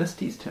must be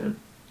Misty's turn.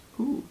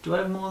 Ooh, do I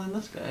have more than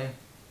this guy?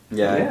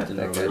 Yeah, Yeah, I didn't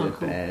That know. guy Oh, did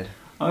cool. bad.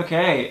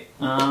 Okay. Eight.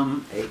 I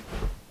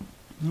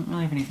don't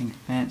really have anything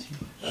fancy.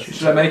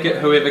 Should I make it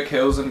whoever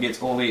kills and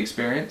gets all the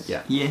experience?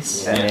 Yeah.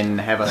 Yes. And then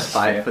have us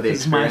fight for the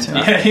This is my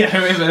experience. turn. Yeah,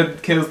 whoever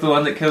kills the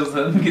one that kills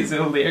them gets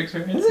all the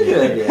experience. That's a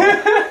good idea.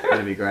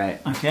 That'd be great.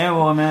 Okay,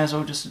 well, I may as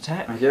well just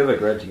attack. I do have a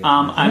grudge against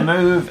I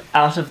move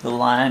out of the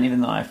line,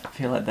 even though I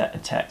feel like that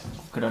attack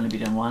could only be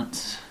done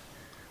once.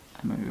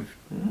 I move.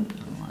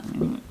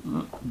 I'm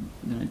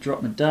gonna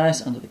drop my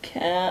dice under the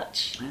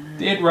couch.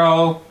 Dead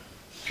roll.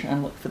 Try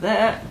and look for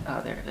that. Oh,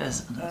 there it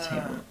is under the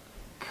table.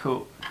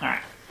 Cool.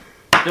 Alright.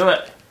 Do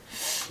it.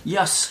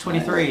 Yes,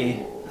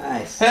 23.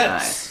 Nice.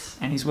 Nice.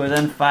 And he's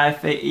within 5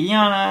 feet of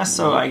Iana,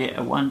 so I get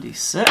a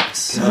 1d6.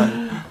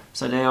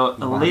 So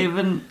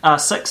deal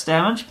 6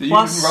 damage. Do you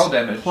Plus, even roll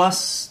damage?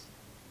 Plus.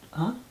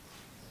 Huh?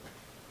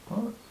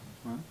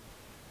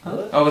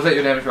 Oh, was that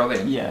your damage roll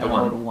then? Yeah, The I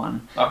rolled a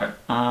one. 1. Okay.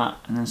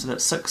 And then so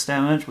that's 6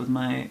 damage with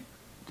my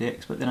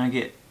dex, but then I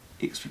get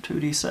extra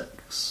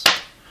 2d6.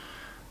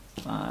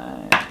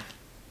 5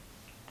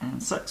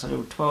 and 6, I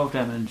do 12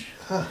 damage.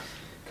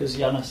 Because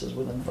Giannis is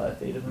within 5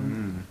 feet of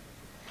him.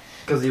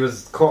 Because he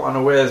was caught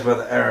unawares by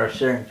the arrow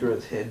sharing through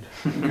his head.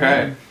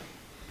 Okay.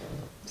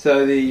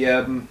 So the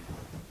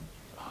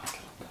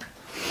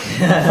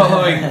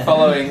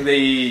following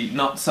the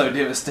not so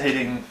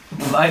devastating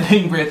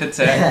lightning breath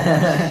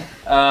attack,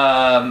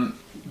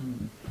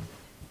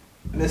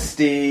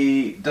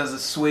 Misty does a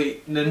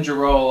sweet ninja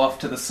roll off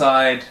to the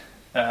side,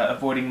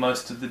 avoiding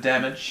most of the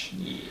damage.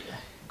 Yeah.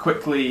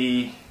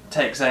 Quickly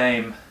takes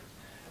aim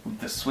with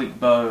the sweet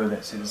bow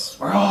that says,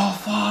 "We're all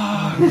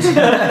fucked."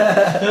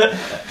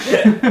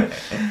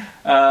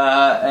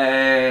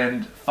 And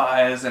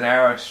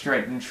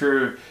straight and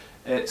true.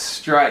 It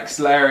strikes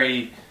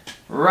Larry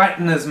right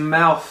in his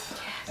mouth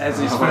as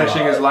he's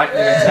finishing his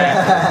lightning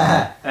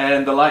attack,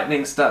 and the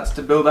lightning starts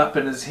to build up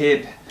in his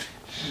head,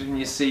 and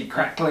you see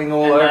crackling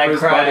all And over I his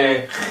cry,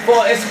 body.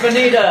 "For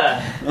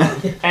Espanita!"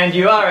 And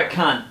you are a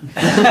cunt.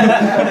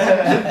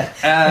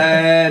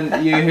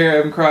 And you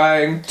hear him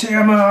crying,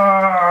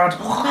 Tiamat! Man,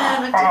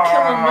 I did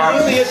kill him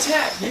with the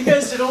attack. You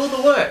guys did all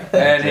the work.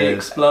 And he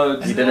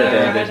explodes You did it,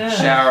 in David. a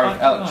shower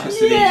of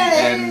electricity,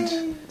 and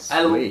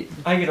Sweet.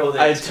 I get all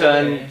the I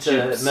turn to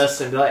chips. Miss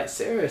and be like,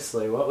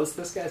 seriously, what was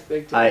this guy's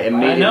big deal? I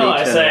immediately I know,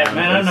 I turn say, around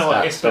man, I and don't know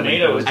what start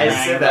Espanita was stomping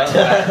I doing. said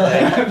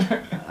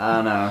that. I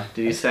don't know.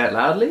 Did you say it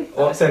loudly?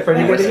 Also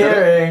pretty good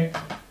hearing.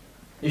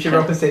 You should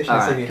roll perception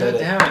to see if you heard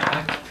God it. damn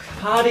it. My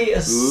party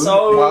is Ooh.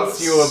 so,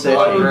 Whilst you were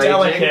so raging.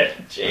 delicate.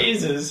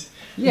 Jesus.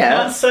 Yeah. You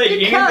can't say you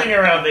anything can't-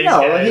 around these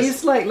No, guys.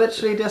 he's like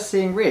literally just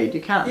seeing red.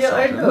 You can't Yeah,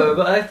 I stop him. know,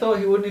 but I thought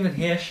he wouldn't even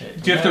hear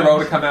shit. do you have to roll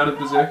to come out of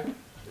Berserk?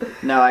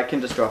 No, I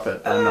can just drop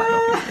it. I'm not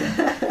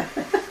dropping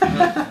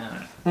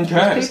it.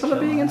 Okay. People are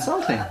being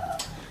insulting.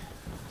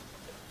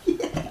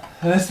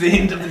 That's the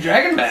end of the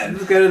Dragon Man.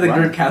 Let's go to the What?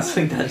 group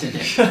counselling dungeon.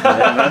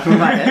 Yeah, we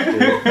might have to.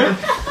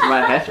 We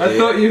might have to. I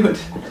thought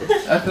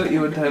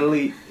you would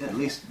totally at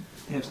least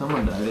have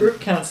someone dive in. Group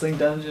counselling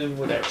dungeon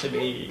would actually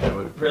be That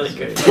would- really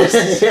good.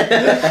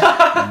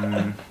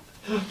 Mm.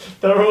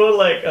 They're all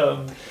like,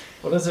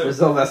 what is it?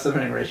 Resolve our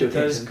summoning ratio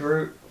Those tension.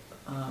 group,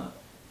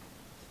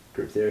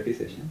 Group therapy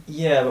session.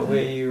 yeah, but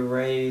where you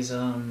raise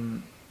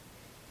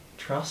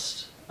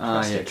trust.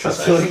 Oh, yeah.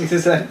 Trust building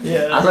exercise.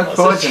 Yeah, I look lots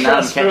forward of to now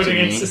trust building catching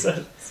me.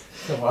 exercises.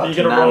 So what? You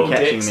gotta Now roll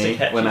catching decks to me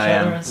catch when each I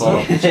other am and fall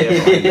stuff. off the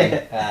chair.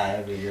 Yeah.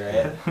 That'd be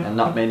great. And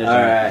not managing.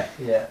 Alright.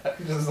 Yeah,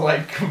 just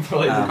like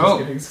completely Cool. just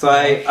getting So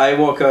I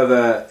walk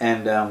over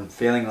and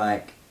feeling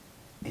like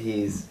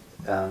he's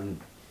done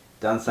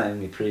something to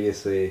me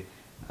previously,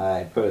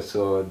 I put a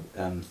sword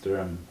through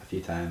him a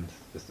few times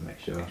just to make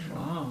sure.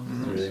 Wow.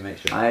 Just to really make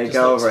sure. I Just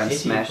go looks over and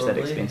petty, smash that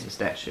probably. expensive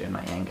statue in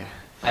my anger.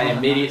 I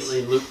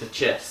immediately loot the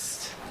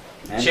chest,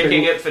 And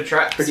checking pretty- it for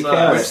traps. pretty first.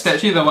 clever. Which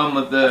statue? The one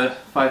with the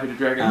 5-headed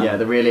dragon? Yeah,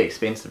 the really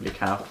expensively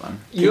carved one.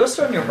 You're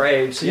still in your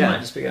rage, so you Yeah. might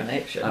just be going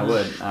ape shit. I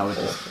would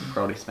just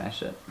probably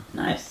smash it.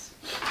 Nice.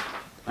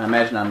 I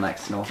imagine I'm like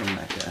snorting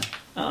like a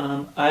I steam out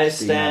of my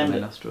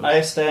stand. nostrils.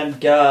 I stand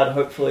guard,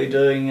 hopefully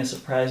doing a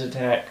surprise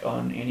attack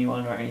on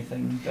anyone or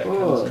anything that comes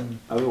Oh, in.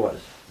 Overwatch.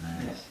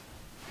 Nice.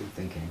 Good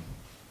thinking.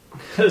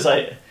 Because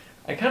I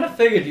kind of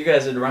figured you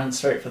guys would run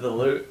straight for the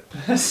loot.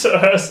 So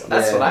I was,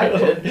 That's what I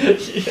did.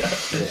 yeah.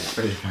 Yeah.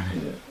 Pretty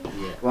funny.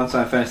 Yeah. Once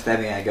I'm finished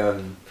stabbing, I go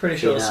and. Pretty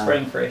sure Yeah.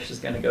 Spring Fresh is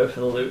going to go for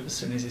the loot as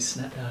soon as he's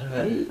snapped out of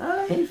it.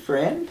 Hey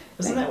friend.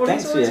 Isn't that what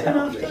Thanks he's for your always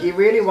been help. after? He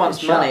really wants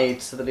Good shot. money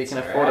so that he can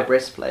It's afford a alright.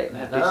 breastplate.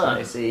 Have No. decent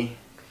AC.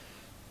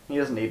 He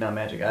doesn't need no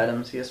magic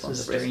items. He just This wants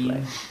is a a dream.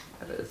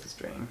 breastplate. That is his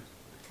dream.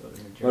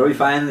 Where do we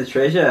find the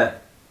treasure?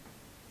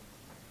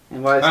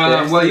 And why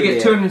is Well, you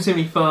get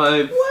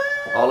 275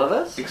 All of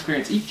us?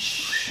 experience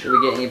each. Do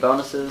we get any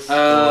bonuses?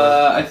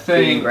 I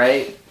Feeling think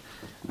great.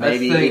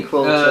 Maybe I think,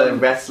 equal to um,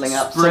 wrestling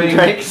up some Spring-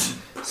 drakes.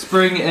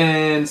 Spring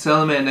and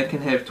Salamander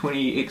can have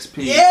 20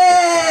 XP Yay!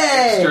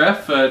 extra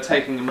for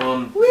taking them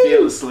on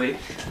fearlessly.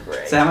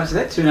 So how much is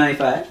that?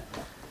 $2.95.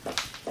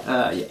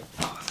 Yeah.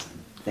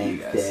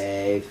 Thanks, guys.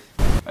 Dave.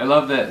 I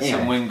love that Anyway.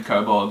 some winged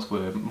kobolds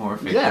were more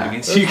effective Yeah.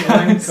 against Those you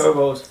guys.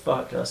 kobolds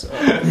fucked us up.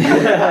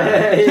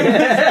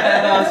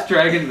 Last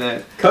dragon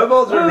that.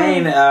 Kobolds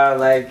remain our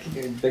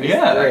biggest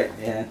Yeah. threat.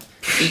 Yeah.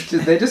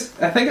 They just.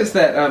 I think it's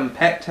that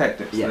pack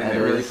tactics Yeah, that it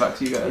really is.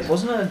 fucks you guys.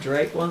 Wasn't it a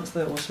Drake once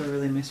that also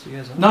really messed you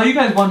guys up? No, you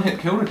guys one hit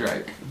killed a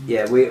drake.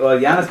 Yeah.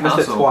 Giannis missed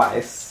it Council.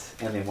 twice,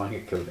 and then one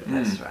get killed it.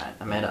 Mm. That's right.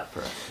 I made up for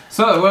it.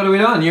 So what are we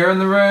done? You're in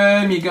the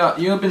room.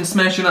 You've been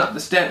smashing up the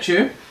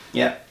statue.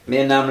 Yeah. Me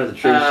and Nam are at the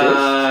treasure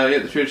chest. Yeah,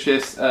 the treasure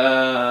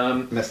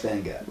chest. Missed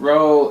Vanguard.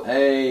 Roll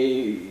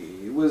a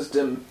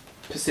wisdom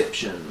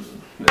perception,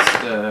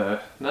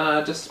 Mr.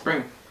 Nah, just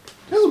Spring.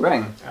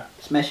 Spring.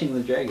 Smashing the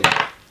dragon.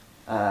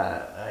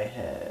 I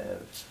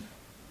have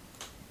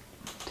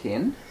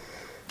 10.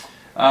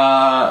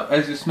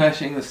 As you're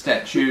smashing the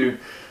statue,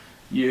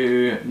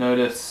 you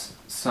notice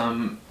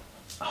some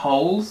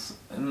holes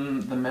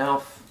in the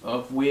mouth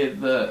of where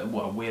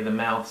the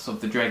mouths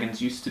of the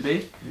dragons used to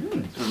be. So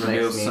it reveals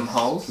Makes me some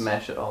holes.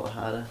 Smash it all the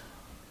harder.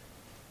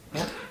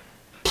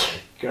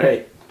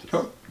 Great.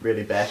 Cool.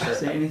 Really bash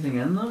Is it. there anything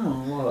in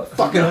them or what?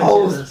 Fucking I don't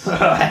holes. get this.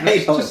 I hate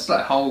It's holes. just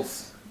like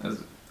holes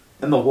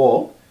In the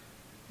wall.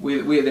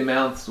 where their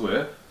mouths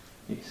were.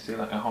 You can see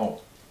like a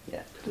hole.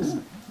 Yeah.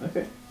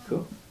 Okay.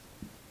 Cool.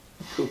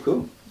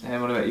 Cool.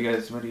 And what about you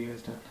guys? What are you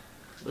guys doing?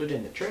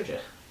 Looting the treasure.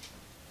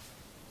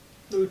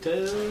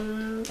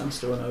 I'm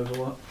still in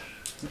Overwatch.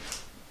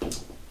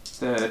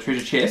 The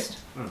treasure chest.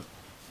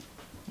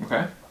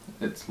 Okay,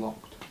 it's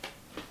locked.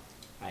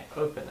 I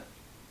open it.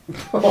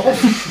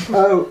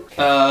 Oh.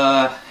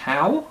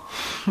 How?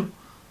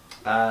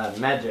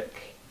 Magic.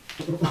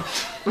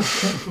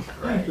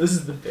 This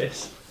is the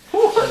best.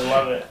 I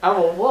love it. I'm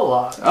a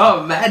warlock.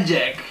 Oh,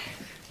 magic!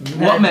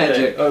 What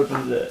magic?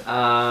 Opens it.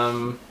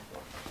 Um,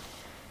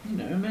 You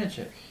know,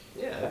 magic.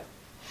 Yeah.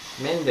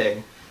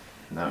 Mending.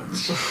 No.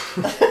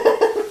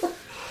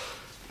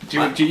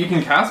 You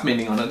can cast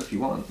mending on it if you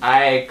want.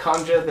 I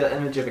conjure the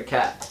image of a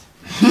cat.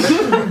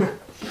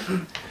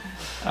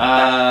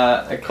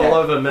 A Call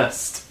over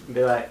mist. And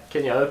be like,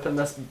 can you open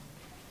this,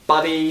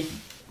 buddy?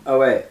 Oh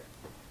wait,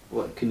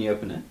 what? Can you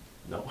open it?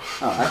 No.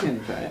 Oh, I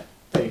can try it.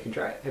 Oh, you can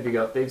try it. Have you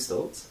got thieves'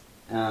 tools?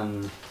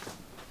 Thieves'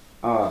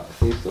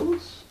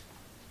 tools?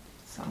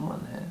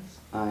 Someone has.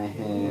 I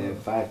have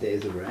 5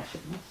 days of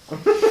rations.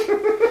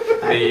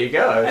 There you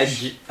go.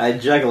 I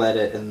juggle at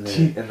it in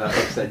the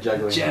hopes that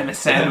juggling. Jam a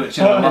sandwich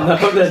in In the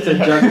hope that it's a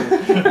juggle.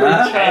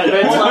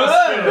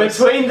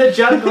 Between the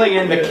juggling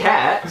and the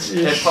cat,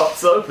 it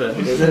pops open.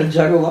 Is it a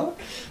juggle lock?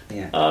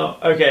 Yeah.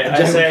 Okay, A I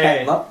juggle say.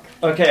 cat lock?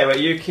 Okay, but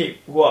you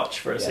keep watch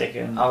for a Yeah.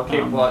 second. I'll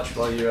keep watch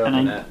while you open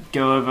And I it.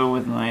 go over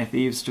with my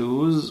thieves'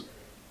 tools.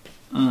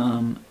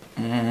 And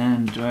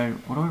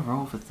what do I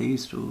roll for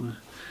thieves' tools?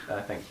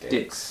 I think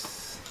Dicks.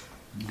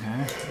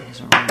 Okay,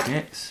 so I roll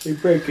dex. We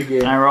break And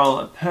again. I roll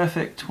a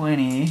perfect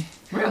 20.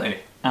 Really?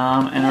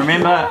 And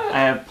remember, I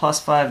have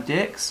 +5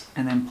 dex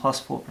and then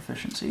 +4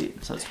 proficiency,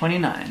 so it's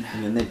 29.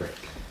 And then they break.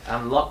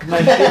 Unlock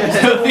My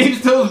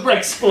Thieves' tools break.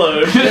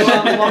 explode.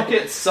 We'll unlock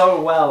it so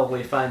well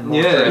we find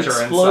more Yeah, treasure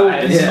Explode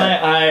inside. into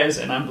my eyes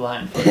and I'm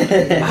blind.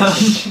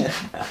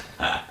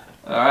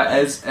 Alright,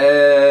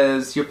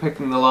 as you're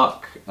picking the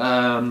lock,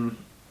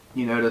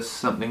 you notice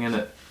something in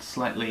it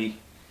slightly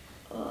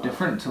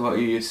different to what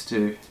you're used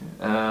to,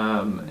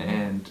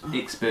 and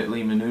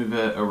expertly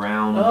maneuver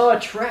around Oh, a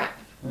trap.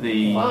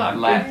 the Fuck,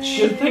 latch.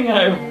 Good thing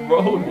I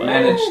rolled well.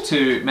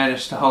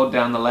 Manage to hold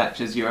down the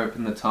latch as you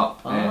open the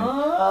top and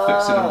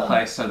fix it in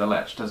place so the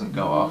latch doesn't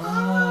go off.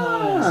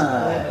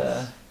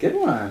 Ah, good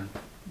one.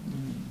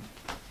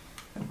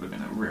 That would have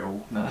been a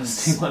real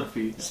nasty one for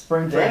you.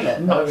 Spring Damn dash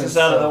it. knocks us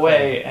out of the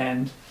way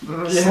and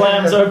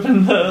slams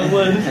open the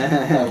lid.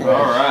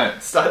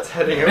 Alright. Starts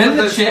heading In over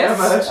the this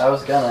chest. hammer. I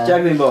was gonna.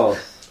 Juggling balls.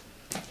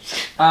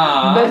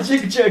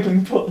 Magic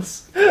juggling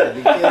pulse.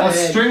 A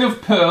string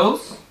of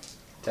pearls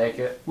Take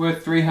it.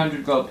 worth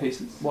 300 gold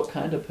pieces. What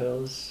kind of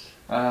pearls?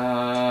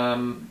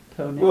 Um,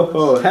 Pearl Whoa,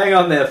 necklace? hang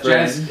on there,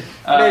 friend. Jazz,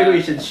 Maybe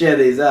we should share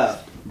these out.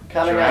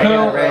 Coming Dragon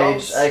out of rage,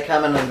 rolls. I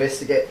come and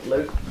investigate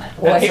loot.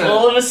 Wait, That's a-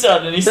 all of a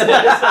sudden he started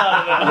And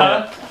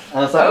I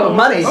was like, oh,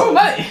 money! oh,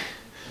 mate!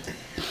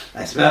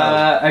 I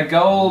smell. A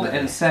gold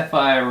and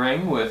sapphire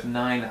ring worth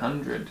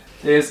 900.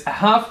 There's a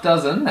half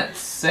dozen, that's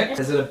 6.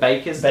 Is it a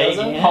baker's Bacon.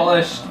 dozen?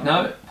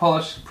 Yeah.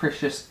 Polished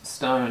precious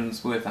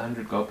stones worth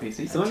 100 gold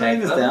pieces. Someone Take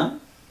writing this them.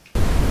 down?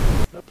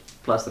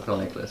 Plus the pearl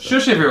necklace.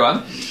 Shush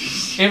everyone.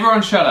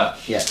 Everyone shut up.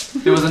 Yes.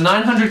 There was a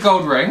 900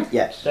 gold ring.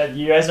 Yes. That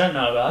you guys don't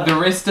know about. The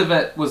rest of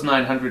it was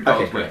 900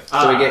 gold Okay, worth.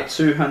 So we get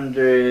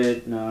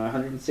 200, no,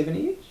 170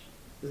 each?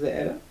 Does that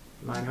add up?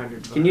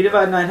 900. Can you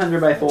divide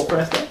 900 by 4 for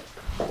us, guys?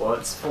 Well,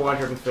 it's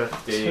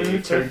 450,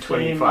 250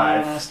 225.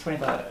 minus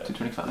 25.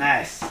 225.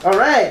 Nice.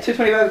 Alright,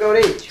 225 gold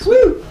each.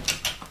 Woo!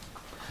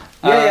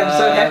 Yeah, I'm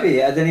so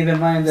happy. I didn't even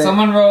mind that.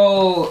 Someone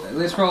roll.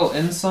 Let's roll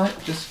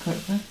insight just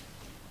quickly.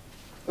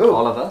 Ooh.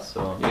 All of us?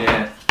 Or?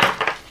 Yeah.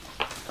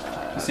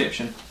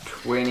 Perception.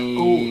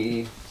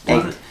 20.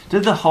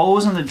 Did the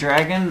holes in the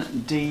dragon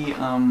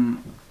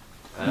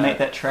make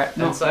that trap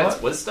not Insight's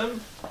work?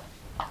 wisdom.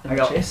 In I the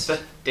got chest?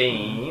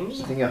 15. I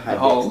think your high The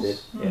holes.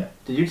 dex did. Yeah.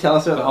 Did you tell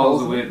us about The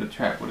holes are where the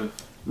trap would have.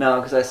 No,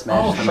 because I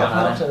smashed them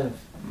harder.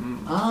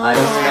 Mm. I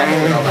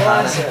smashed it all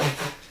harder.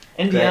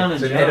 Indiana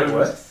So it made it Jones.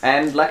 worse.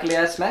 And luckily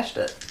I smashed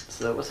it,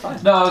 so it was fine.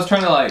 No, I was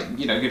trying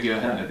to give you a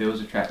hint that there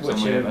was a trap Which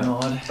you somewhere. But...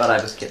 ignored. But I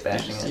just kept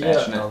bashing it. Yeah.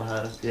 Bashing it. All the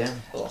harder. Yeah.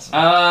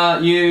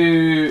 Awesome.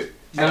 You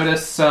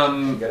notice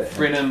some Got it.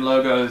 Freedom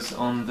logos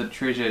on the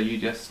treasure you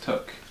just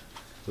took.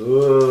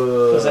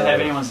 Ooh. Does it have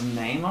anyone's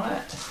name on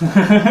it?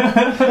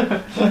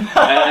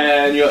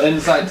 And your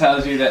insight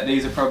tells you that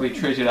these are probably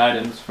treasured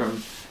items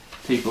from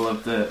people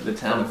of the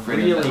town of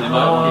Freedom that they might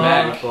want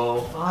back.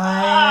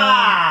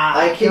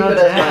 I keep it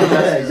as my Yeah,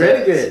 justice.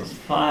 really good.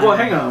 Fine. Well,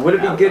 hang on. Would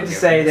it be good to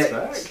say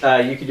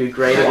that you could do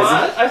greater?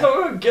 What? I thought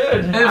we were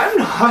good. If, I'm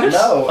not.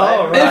 No.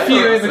 Oh, right. if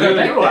you ever go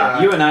back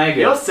there. You and I are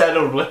You're good.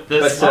 settled with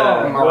this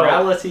But,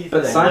 morality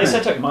but thing. Simon- At least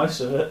I took most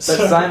of it. But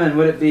so- Simon,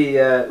 would it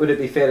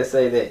be fair to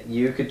say that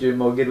you could do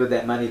more good with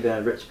that money than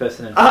a rich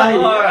person in Ah, All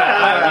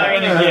right,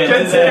 I'm gonna get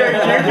Considering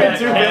you can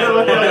do better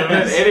with it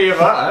than any of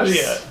us.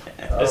 Yeah.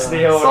 It's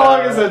the As old.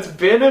 long as it's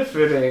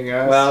benefiting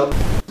us. Well,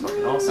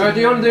 Alright,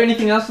 do you want to do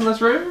anything else in this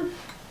room?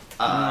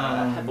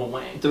 have a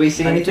wank. do we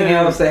see anything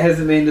else that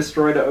hasn't been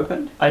destroyed or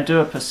opened? I do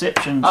a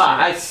perception.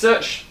 I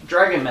searched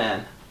Dragon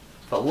Man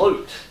for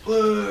loot.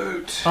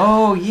 Loot.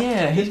 Oh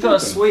yeah, he's got a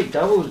sweet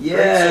double.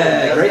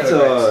 Yeah, great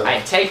sword. I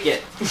take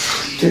it.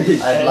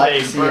 I'd like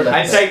to see it.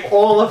 I take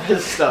all of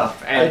his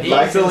stuff and I'd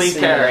like to easily see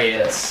carry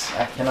it. it.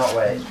 I cannot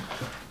wait.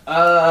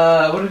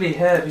 What did he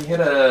have? He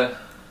had a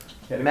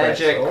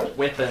Magic sword?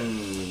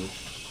 weapon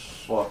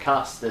for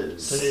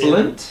casters.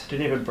 Splint?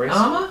 Did he have a breast?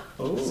 armor.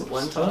 Ooh,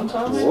 Splint splint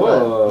armor? armor?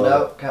 Whoa.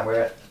 No, can't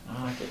wear it.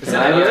 Oh, okay. Can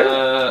I do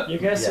it? You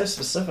guys so Yeah.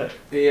 specific.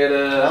 He had I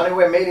a. only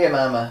wear medium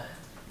armor.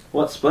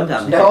 What splint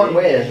armor? No one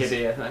wears.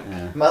 Heavy, I think.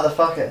 Yeah.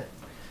 Motherfucker.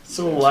 It's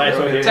all light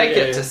or heavy. Take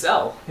it to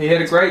sell. He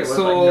had a great With, like,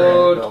 your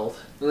sword. build.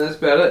 And that's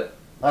about it.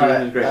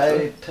 Alright, great I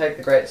sword. take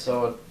the great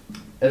sword.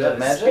 Is it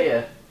magic?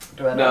 Spear.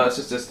 Do I No, know? it's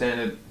just a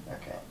standard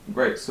Okay.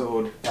 great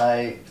sword.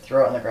 I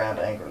throw it on the ground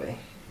angrily.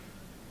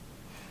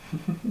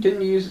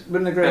 Didn't you use?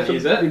 Wouldn't the great Can't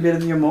use sword it. be better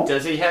than your maul?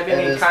 Does he have It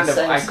any is kind the of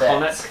same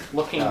iconic stats.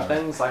 looking No.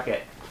 things like a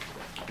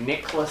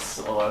necklace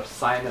or a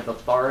sign of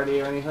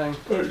authority or anything?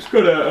 It's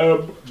got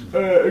a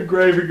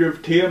engraving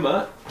of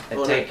Tiamat. I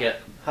On take it.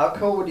 How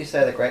cool would you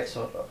say the great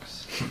sword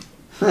looks?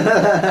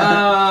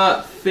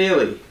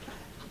 Fairly.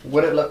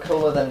 Would it look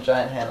cooler than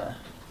giant hammer?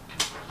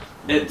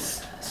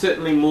 It's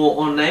certainly more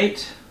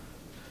ornate.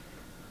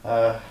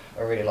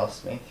 Already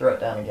lost me. Throw it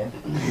down again.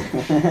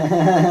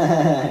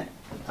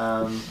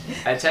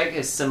 I take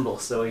his symbol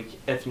so we,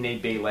 if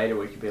need be later,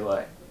 we could be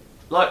like,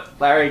 look,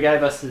 Larry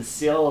gave us his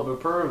seal of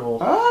approval.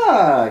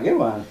 Ah, good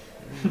one.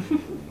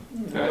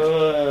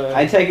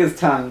 I take his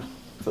tongue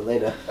for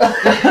later.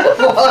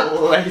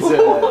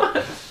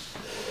 Laser.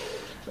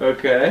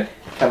 Okay.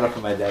 Cover for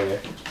my dagger.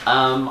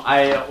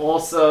 I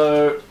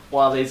also,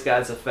 while these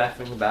guys are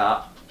faffing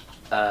about,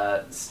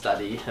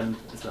 study him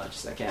as much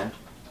as I can.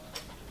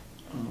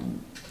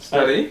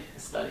 Study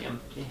Study him.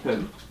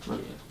 him.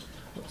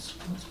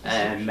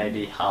 And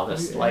maybe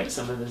harvest like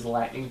some of his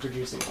lightning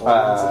producing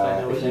organs if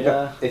I know where they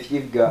are. if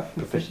you've got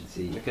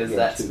proficiency, Because you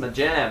get that's 2. my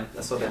jam.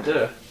 That's what I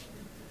do.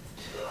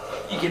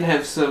 You can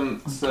have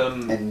some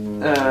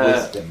and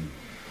wisdom.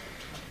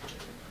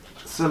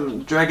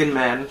 some dragon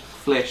man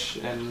flesh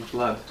and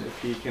blood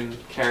if you can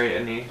carry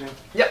it in anything.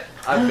 Yep.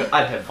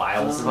 I'd have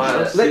vials and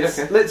Vials.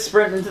 shit. Let's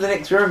sprint into the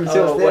next room and see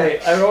Oh what's there.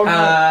 wait, I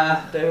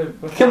rolled.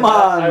 David, before Come that,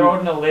 on! I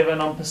rolled an 11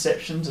 on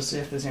perception to see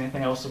if there's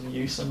anything else of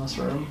use in this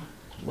room.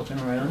 Looking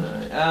around.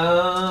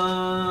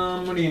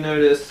 What do you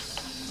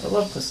notice? I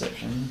love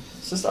perception.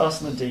 It's just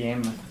asking the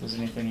DM if there's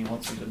anything he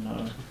wants you to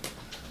know.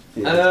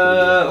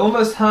 Yeah,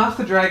 Almost half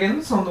the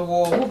dragons on the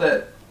wall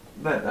that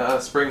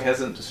Spring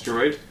hasn't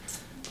destroyed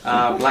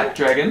are black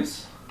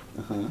dragons.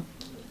 uh-huh.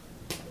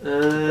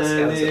 This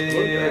guy's a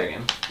blue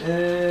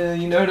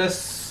dragon. You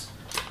notice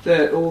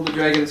that all the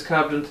dragons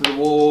carved into the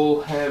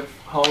wall have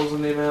holes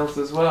in their mouths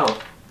as well.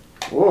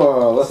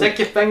 Whoa, what's Stick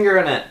your finger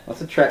in it.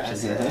 attraction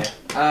That's here?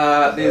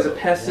 it. There's a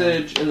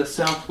passage in the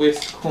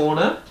southwest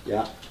corner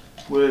Yeah.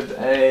 with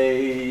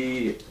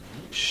a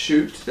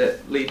chute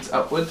that leads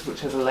upwards, which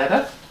has a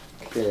ladder.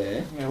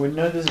 Okay. Yeah, we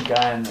know there's a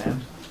guy in there.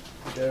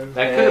 That could have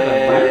been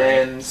Larry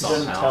And He didn't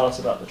somehow. tell us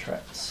about the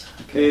traps.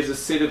 there's a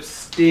set of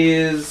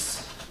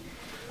stairs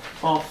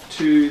off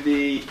to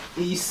the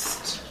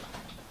east,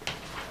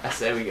 I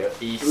say we go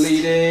east.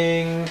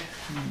 leading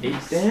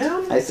East.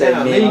 down. I say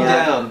down, me- leading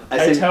down.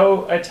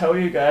 I tell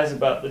you guys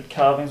about the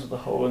carvings with the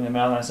hole in their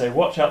mouth, and I say,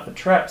 watch out for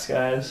traps,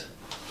 guys.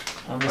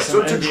 There's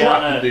some It's a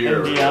trap, Indiana,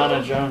 dear.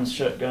 Indiana Jones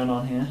shit going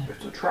on here.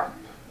 It's a trap.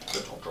 It's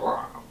a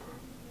trap.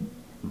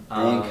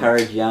 I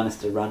encourage Giannis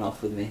to run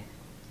off with me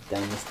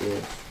down the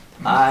stairs.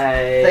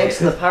 Thanks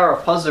to the power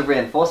of positive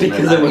reinforcement,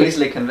 Because it I'm works.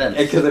 easily convinced.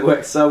 Because it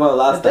worked so well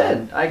last I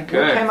time. did. I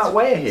Good. came out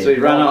way ahead. So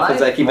you run More off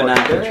as I life, keep an more eye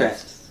out for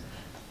experience.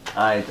 traps.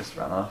 I just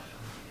run off.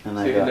 And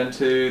So I you head got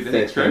into the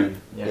next room.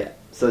 13. Yeah.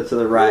 So to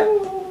the right.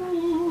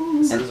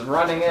 This is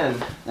running in.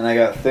 And I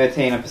got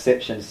 13 on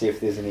perception to see if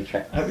there's any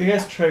traps. I hope you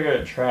guys trigger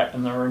a trap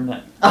in the room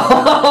that.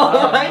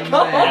 Oh my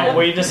god! And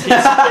we just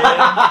get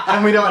scared.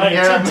 And we don't Like,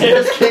 hear him. We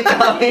just keep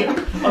going.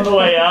 On the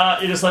way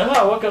out, you're just like,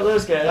 oh, what got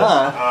those guys?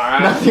 Ah,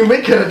 nothing we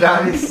could have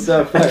done. It's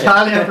so funny.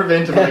 Entirely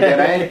unpreventable again,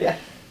 eh? Yeah.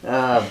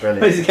 Ah, Where's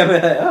brilliant. he coming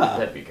out? Ah,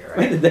 That'd be when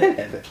great. did that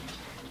happen?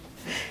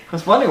 I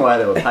was wondering why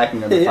they were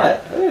packing in the Yeah,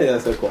 fight. oh, yeah,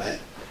 that's so quiet.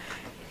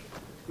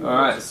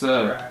 Alright,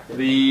 so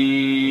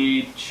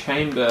the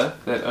chamber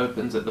that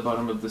opens at the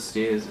bottom of the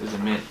stairs is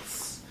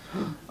immense.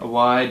 A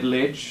wide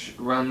ledge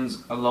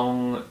runs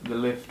along the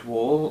left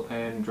wall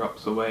and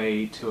drops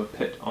away to a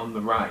pit on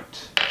the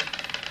right.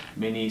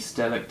 Many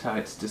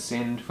stalactites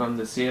descend from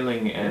the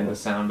ceiling and the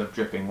sound of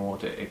dripping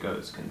water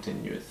echoes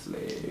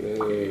continuously.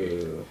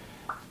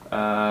 You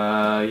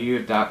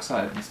have dark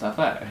side and stuff,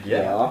 eh?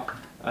 Yeah.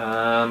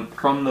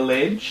 From the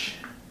ledge,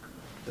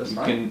 This you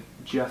one? can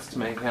just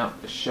make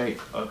out the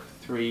shape of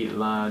 3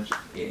 large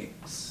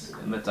eggs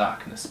in the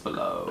darkness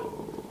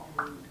below.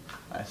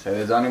 I say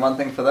there's only one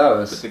thing for But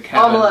those. the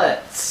cavern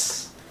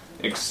Omelets!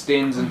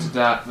 extends into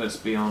darkness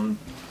beyond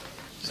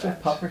Still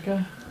that.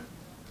 paprika?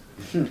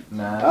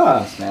 Nah,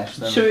 Ah, we smash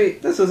them. Should we?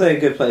 This was a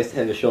good place to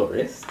have a short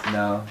rest.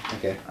 No,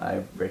 Okay.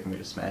 I reckon we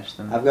just smash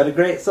them. I've got a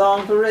great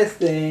song for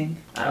resting.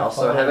 I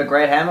also have a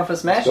great hammer for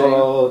It's smashing.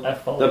 called I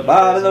followed The you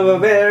Bard guys of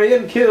in.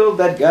 Bavarian killed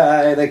that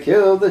guy. They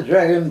killed the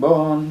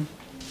Dragonborn.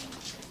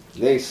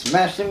 They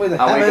smashed him with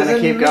Are we hammers gonna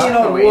and keep mean going,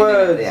 or old we ending it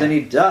words, there? and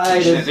he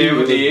died Should as we he do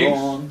with was the eggs?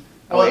 born.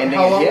 Are we ending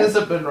How it long here? has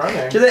it been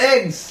running? To the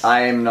eggs!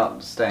 I am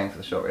not staying for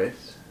the short rest.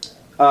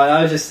 Oh,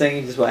 I was just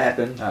thinking just what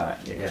happened. Alright,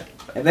 yeah.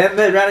 And then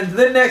they ran into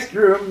the next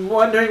room,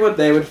 wondering what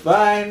they would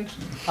find.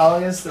 How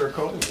long has the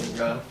recording been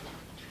going?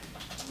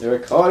 The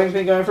recording's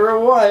been going for a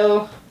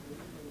while.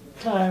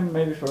 Time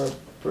maybe for a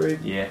break.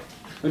 Yeah,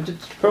 Which is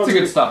that's a probably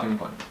good stopping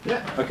point.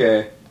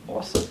 Okay.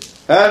 Awesome.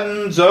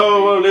 And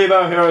so we'll leave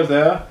our heroes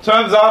there.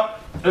 Turns out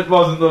it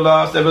wasn't the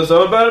last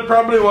episode, but it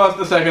probably was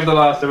the second to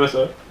last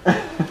episode.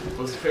 It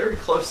was very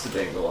close to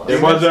being the last.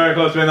 It was very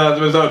close to being the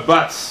last episode,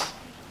 but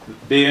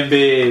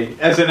B&B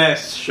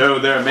SNS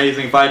showed their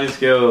amazing fighting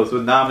skills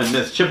with Nam and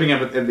Miss chipping in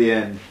at the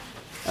end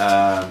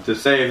to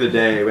save the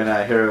day when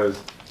our heroes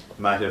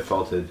might have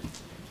faltered.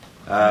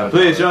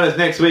 Please join us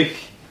next week.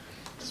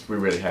 We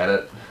really had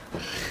it.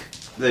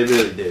 They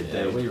really did.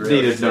 Yeah, They we really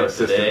needed no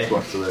saved the assistance day.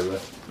 whatsoever.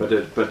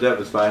 But that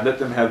was fine. Let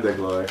them have their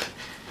glory.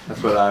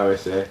 That's what I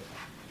always say.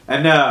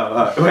 And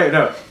now,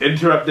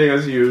 interrupting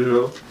as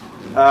usual.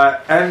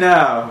 And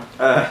now,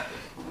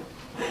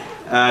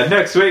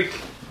 next week,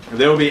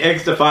 there will be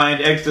eggs to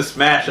find, eggs to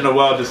smash, and a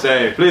world to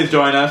save. Please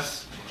join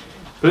us.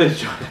 Please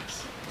join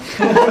us.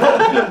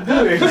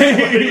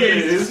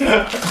 Please.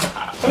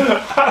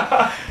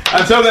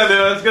 Until then,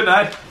 viewers, good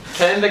night.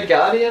 Can the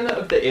guardian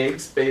of the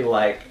eggs be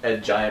like a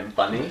giant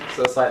bunny?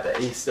 So it's like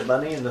the Easter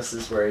bunny, and this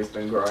is where he's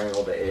been growing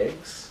all the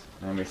eggs.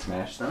 And we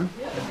smashed them.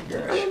 Yeah, that'd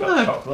be great.